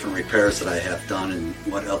all the different repairs that I have done and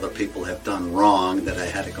what other people have done wrong that I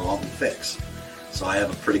had to go out and fix. So I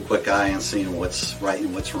have a pretty quick eye on seeing what's right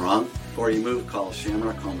and what's wrong. Before you move, call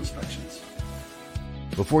Shamrock Home Inspections.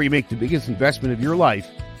 Before you make the biggest investment of your life,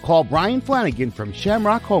 call Brian Flanagan from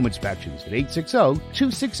Shamrock Home Inspections at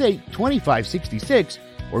 860-268-2566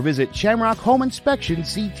 or visit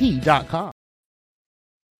shamrockhomeinspectionct.com.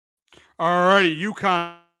 All righty,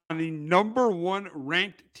 UConn, the number 1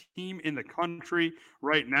 ranked team in the country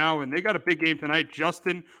right now, and they got a big game tonight.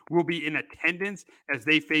 Justin will be in attendance as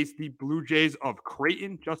they face the Blue Jays of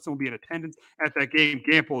Creighton. Justin will be in attendance at that game.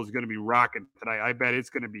 Gamble is going to be rocking tonight. I bet it's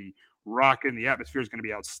going to be rocking. The atmosphere is going to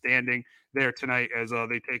be outstanding there tonight as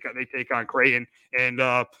they take on Creighton. And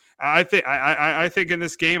I think in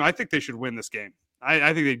this game, I think they should win this game.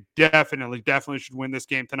 I think they definitely should win this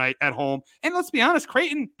game tonight at home. And let's be honest,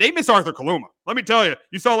 Creighton, they miss Arthur Kaluma. Let me tell you,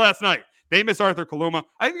 you saw last night. They miss Arthur Kaluma.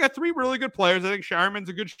 I think they got 3 really good players. I think Shireman's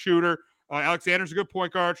a good shooter. Alexander's a good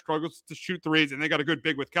point guard, struggles to shoot threes, and they got a good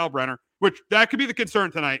big with Cal Brenner, which that could be the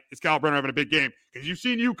concern tonight is Cal Brenner having a big game because you've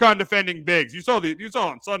seen UConn defending bigs. You saw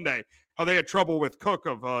on Sunday how they had trouble with Cook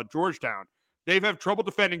of Georgetown. They've had trouble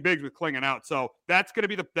defending bigs with Klingon out. So that's going to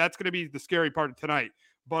be the scary part of tonight.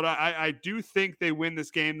 But I do think they win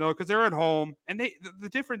this game, though, because they're at home. And the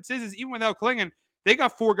difference is even without Klingon, they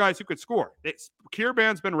got 4 guys who could score.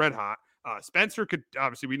 Kierban's been red hot. Spencer could,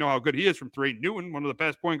 obviously, we know how good he is from 3. Newton, one of the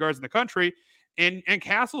best point guards in the country. And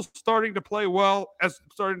Castle's starting to play well,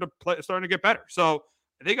 starting to get better. So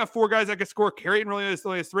they got 4 guys that can score. Carrion really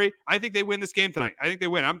only has 3. I think they win this game tonight. I think they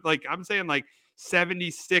win. I'm saying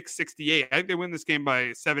 76-68. I think they win this game by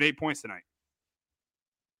 7-8 points tonight.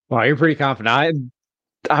 Wow, you're pretty confident.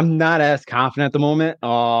 I'm not as confident at the moment.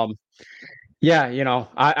 Yeah,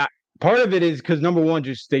 I part of it is because number one,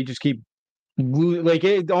 they just keep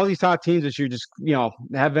all these top teams this year just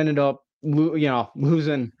have ended up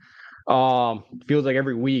losing. Feels like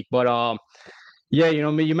every week, but yeah,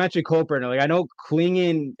 you mentioned Copeland. I know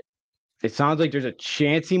Klingon. It sounds like there's a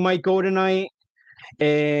chance he might go tonight,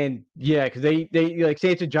 and yeah, because they like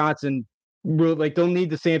Samson Johnson. They'll need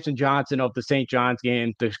the Samson Johnson of the St. John's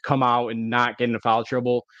game to come out and not get into foul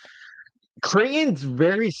trouble. Creighton's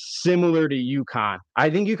very similar to UConn. I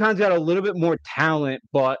think UConn's got a little bit more talent,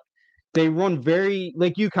 but they run very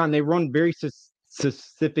like UConn. They run very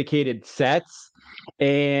sophisticated sets,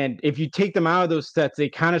 and if you take them out of those sets, they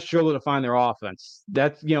kind of struggle to find their offense.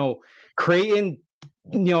 That's Creighton.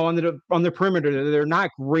 On the perimeter, they're not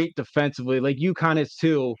great defensively, like UConn is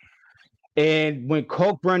too. And when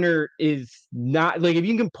Kalkbrenner is not if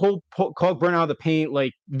you can pull Kalkbrenner out of the paint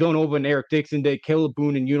like Villanova and Eric Dixon did, Caleb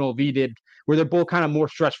Boone and UNLV did, where they're both kind of more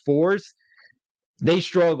stretch fours, they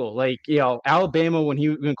struggle. Alabama when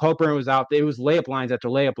Kalkbrenner was out, it was layup lines after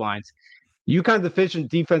layup lines. UConn's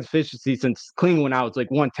defense efficiency since Kling went out is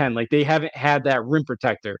 110. They haven't had that rim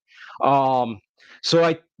protector. So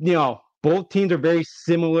both teams are very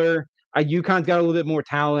similar. UConn's got a little bit more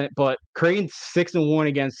talent, but Creighton's 6-1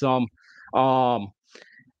 against them.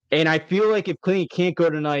 And I feel like if Clinton can't go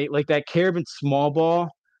tonight, that Carabin small ball,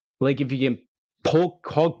 if you can pull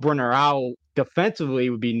Kalkbrenner out defensively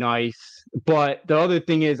would be nice. But the other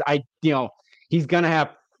thing is, he's gonna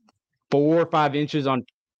have 4 or 5 inches on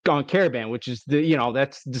Carabin, which is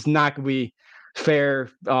that's just not gonna be fair.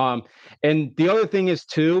 And the other thing is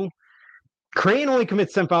too, Creighton only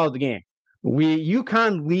commits 7 fouls a game.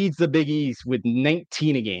 UConn leads the Big East with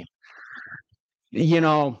 19 a game.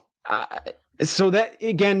 So that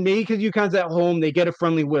again, maybe because UConn's at home, they get a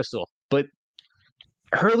friendly whistle. But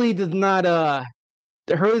Hurley's not have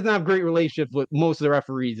a great relationship with most of the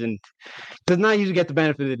referees and does not usually get the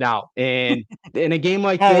benefit of the doubt. And in a game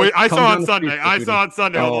like this, I saw on Sunday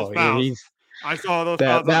all those fouls. I saw those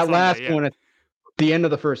fouls. That last one at the end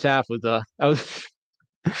of the first half was that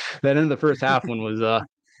end of the first half one was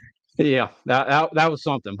that was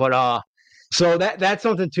something. But so that's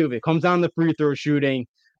something too. If it comes down to free throw shooting,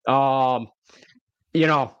 they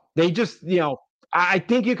just I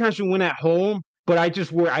think UConn should win at home, but I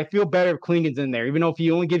feel better if Klingon's in there, even though if he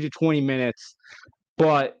only gives you 20 minutes.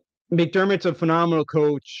 But McDermott's a phenomenal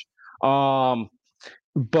coach.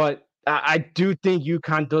 But I do think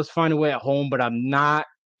UConn does find a way at home, but I'm not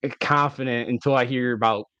confident until I hear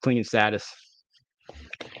about Klingon's status.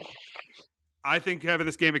 I think having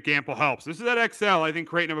this game at Gamble helps. This is at XL. I think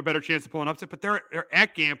Creighton have a better chance of pulling upset, but they're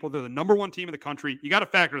at Gamble. They're the number 1 team in the country. You got to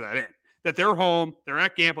factor that in. That they're home, they're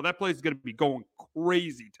at Gamble. That place is going to be going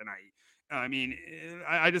crazy tonight. I mean,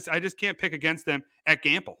 I just can't pick against them at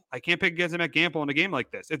Gamble. I can't pick against them at Gamble in a game like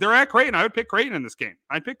this. If they're at Creighton, I would pick Creighton in this game.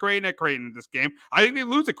 I'd pick Creighton at Creighton in this game. I think they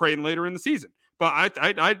lose at Creighton later in the season. But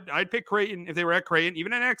I'd pick Creighton if they were at Creighton.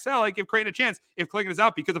 Even in XL, I'd give Creighton a chance if Clingan is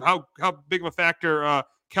out because of how big of a factor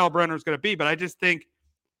Cal Brenner is going to be. But I just think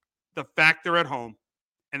the fact they're at home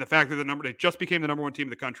and the fact that they just became the number one team in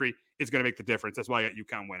the country is going to make the difference. That's why I got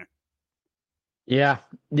UConn winning. Yeah,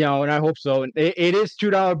 and I hope so. And it is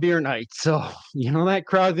 $2 beer night, so that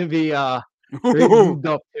crowd's gonna be moved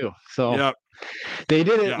up too. So yep. They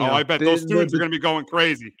did it. Yeah, I bet those students are gonna be going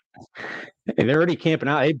crazy. They're already camping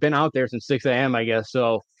out. They've been out there since 6 a.m. I guess.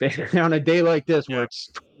 So on a day like this where it's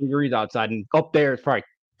 20 degrees outside and up there it's probably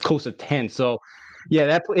close to 10. So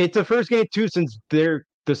yeah, it's the first game too since the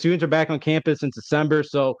students are back on campus since December.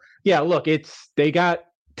 So yeah, look, they got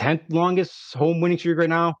 10th longest home winning streak right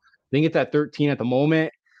now. I think it's at 13 at the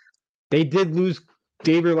moment. They did lose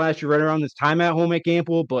Xavier last year right around this time at home at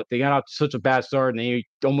Gamble, but they got out to such a bad start and they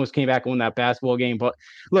almost came back and won that basketball game. But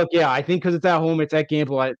look, yeah, I think because it's at home, it's at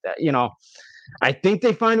Gamble. I think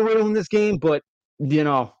they find a way to win this game, but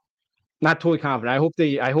not totally confident.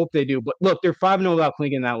 I hope they do. But look, they're 5-0 without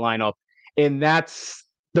Clingan in that lineup, and that's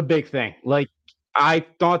the big thing. Like I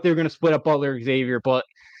thought they were going to split up Butler Xavier, but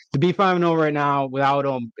to be 5-0 right now without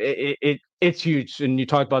him, it's huge. And you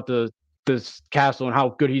talked about this Castle and how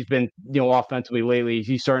good he's been, offensively lately.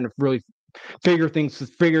 He's starting to really figure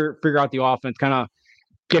out the offense, kind of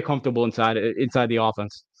get comfortable inside the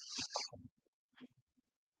offense.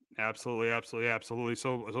 Absolutely.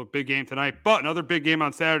 So big game tonight, but another big game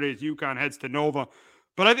on Saturday as UConn heads to Nova.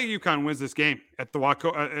 But I think UConn wins this game at the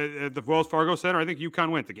at the Wells Fargo Center. I think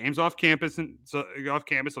UConn wins. The game's off campus, so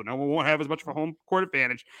Nova won't have as much of a home court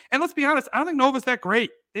advantage. And let's be honest, I don't think Nova's that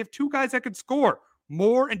great. They have two guys that can score,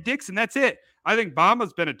 Moore and Dixon. That's it. I think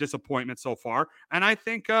Bama's been a disappointment so far, and I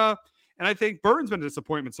think Burton's been a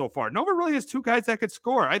disappointment so far. Nova really has two guys that could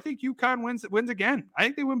score. I think UConn wins again. I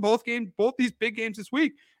think they win both these big games this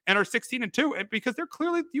week, and are 16-2, and because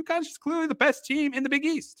UConn's just clearly the best team in the Big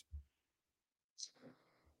East.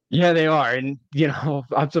 Yeah, they are, and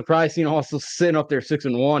I'm surprised also sitting up there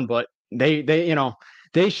 6-1, but they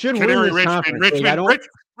should win this conference. Richmond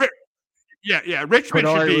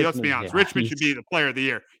should be. Let's be honest. Richmond should be the player of the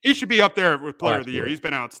year. He should be up there with player of the year. He's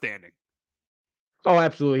been outstanding. Oh,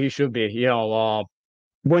 absolutely, he should be.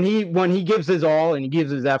 When he gives his all and he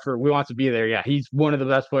gives his effort, we want to be there. Yeah, he's one of the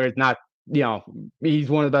best players. He's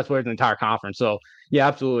one of the best players in the entire conference. So yeah,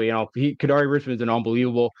 absolutely. Kadari Richmond's an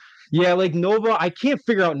unbelievable. Yeah, like Nova, I can't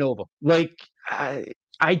figure out Nova. Like I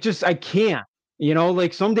can't.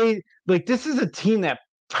 Like someday, like this is a team that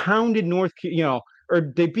pounded or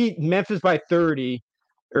they beat Memphis by 30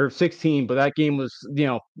 or 16, but that game was,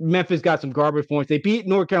 Memphis got some garbage points. They beat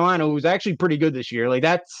North Carolina, who's actually pretty good this year. Like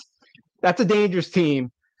that's a dangerous team.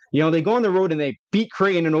 They go on the road and they beat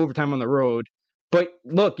Creighton in overtime on the road. But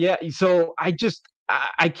look, yeah, so I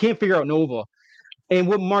can't figure out Nova. And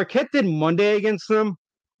what Marquette did Monday against them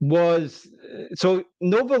was, so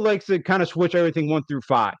Nova likes to kind of switch everything 1 through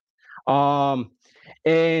 5.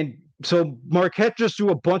 And so Marquette just threw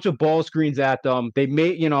a bunch of ball screens at them. They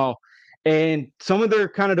made, and some of their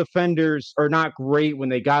kind of defenders are not great when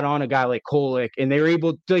they got on a guy like Kolek, and they were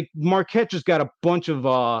able to, like, Marquette just got a bunch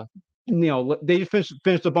of, they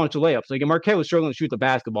finished a bunch of layups. Like, Marquette was struggling to shoot the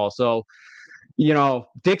basketball. So,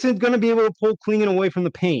 Dixon's going to be able to pull Clingan away from the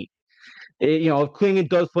paint. If Clingan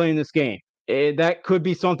does play in this game, that could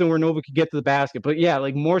be something where Nova could get to the basket. But yeah,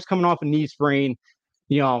 like Moore's coming off a knee sprain.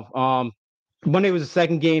 Monday was the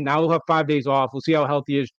second game. Now we'll have 5 days off. We'll see how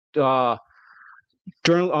healthy he is.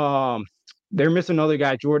 They're missing another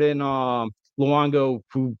guy, Jordan Luongo,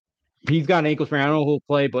 who he's got an ankle sprain. I don't know who'll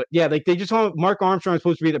play, but yeah, like they just saw Mark Armstrong is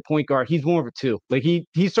supposed to be the point guard. He's more of a 2. Like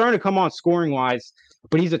he's starting to come on scoring wise,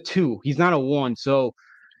 but he's a 2. He's not a 1. So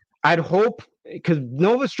I'd hope, because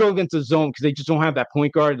Nova struggle against the zone because they just don't have that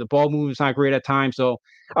point guard. The ball movement's not great at times. So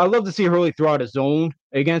I'd love to see Hurley throw out a zone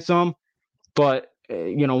against them, but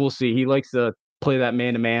we'll see. He likes to play that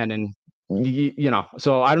man-to-man, and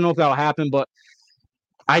so I don't know if that'll happen, but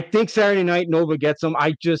I think Saturday night Nova gets them.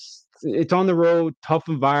 It's on the road, tough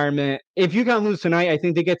environment. If you can lose tonight, I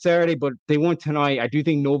think they get Saturday, but they won tonight. I do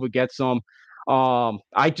think Nova gets them. I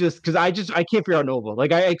can't figure out Nova.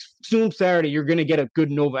 Like I assume Saturday you're gonna get a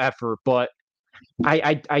good Nova effort, but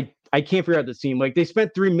I can't figure out the team. Like they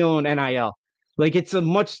spent $3 million NIL. Like it's a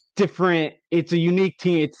much different. It's a unique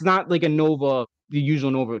team. It's not like the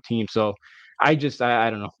usual Nova team. So I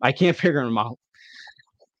don't know. I can't figure them out.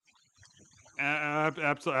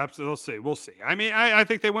 Absolutely. We'll see. I mean, I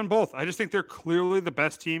think they win both. I just think they're clearly the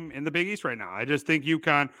best team in the Big East right now. I just think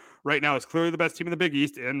UConn right now is clearly the best team in the Big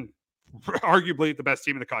East, and arguably the best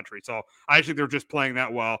team in the country. So I think they're just playing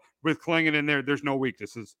that well. With Klingon in there, there's no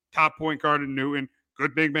weaknesses. Top point guard in Newton,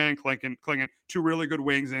 good big man Klingon, two really good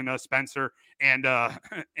wings in Spencer and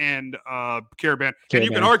Caravan. And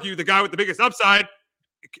you can argue the guy with the biggest upside.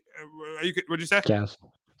 What'd you say?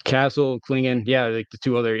 Castle, Klingon, yeah, like the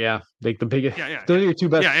two other, like the biggest. Those are your two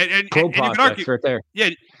best pro prospects, you can argue, right there. Yeah,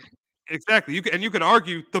 exactly. You can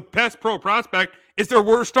argue the best pro prospect is their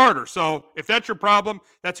worst starter. So if that's your problem,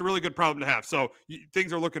 that's a really good problem to have. So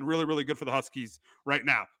things are looking really, really good for the Huskies right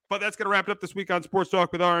now. But that's going to wrap it up this week on Sports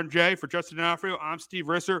Talk with R&J. For Justin D'Onofrio, I'm Steve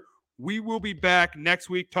Risser. We will be back next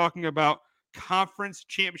week talking about conference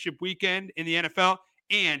championship weekend in the NFL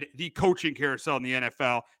and the coaching carousel in the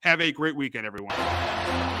NFL. Have a great weekend, everyone.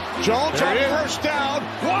 Jones on first down,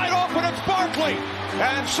 wide open, it's Barkley.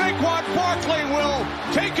 And Saquon Barkley will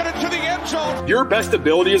take it into the end zone. Your best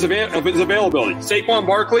ability is availability. Saquon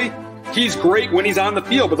Barkley, he's great when he's on the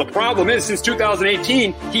field, but the problem is since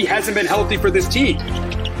 2018, he hasn't been healthy for this team.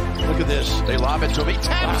 Look at this. They lob it to him. He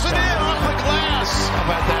taps it in off the glass. How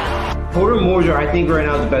about that? Porter Moser, I think right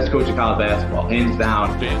now is the best coach of college basketball, hands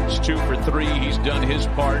down. Fins 2 for 3. He's done his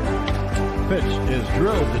part. Pitch is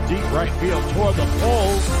drilled to deep right field toward the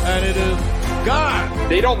poles, and it is gone.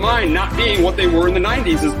 They don't mind not being what they were in the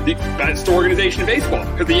 90s as the best organization in baseball,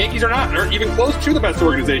 because the Yankees aren't even close to the best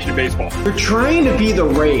organization in baseball. They're trying to be the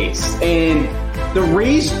Rays, and the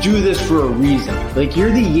Rays do this for a reason. Like,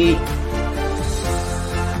 you're the Yankees.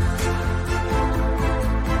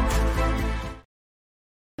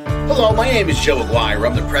 Hello, my name is Joe Aguirre.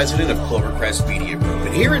 I'm the president of Clovercrest Media Group.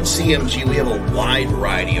 And here at CMG, we have a wide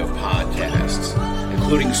variety of podcasts,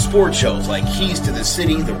 including sports shows like Keys to the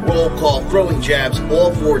City, The Roll Call, Throwing Jabs,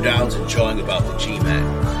 All Four Downs, and Jawing About the G-Men.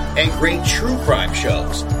 And great true crime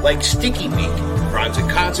shows like Sticky Meat, Crimes and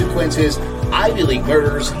Consequences, Ivy League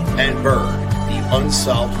Murders, and Bird, the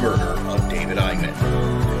unsolved murder of David Eichmann.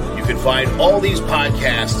 You can find all these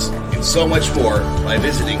podcasts and so much more by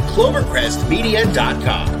visiting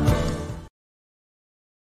clovercrestmedia.com.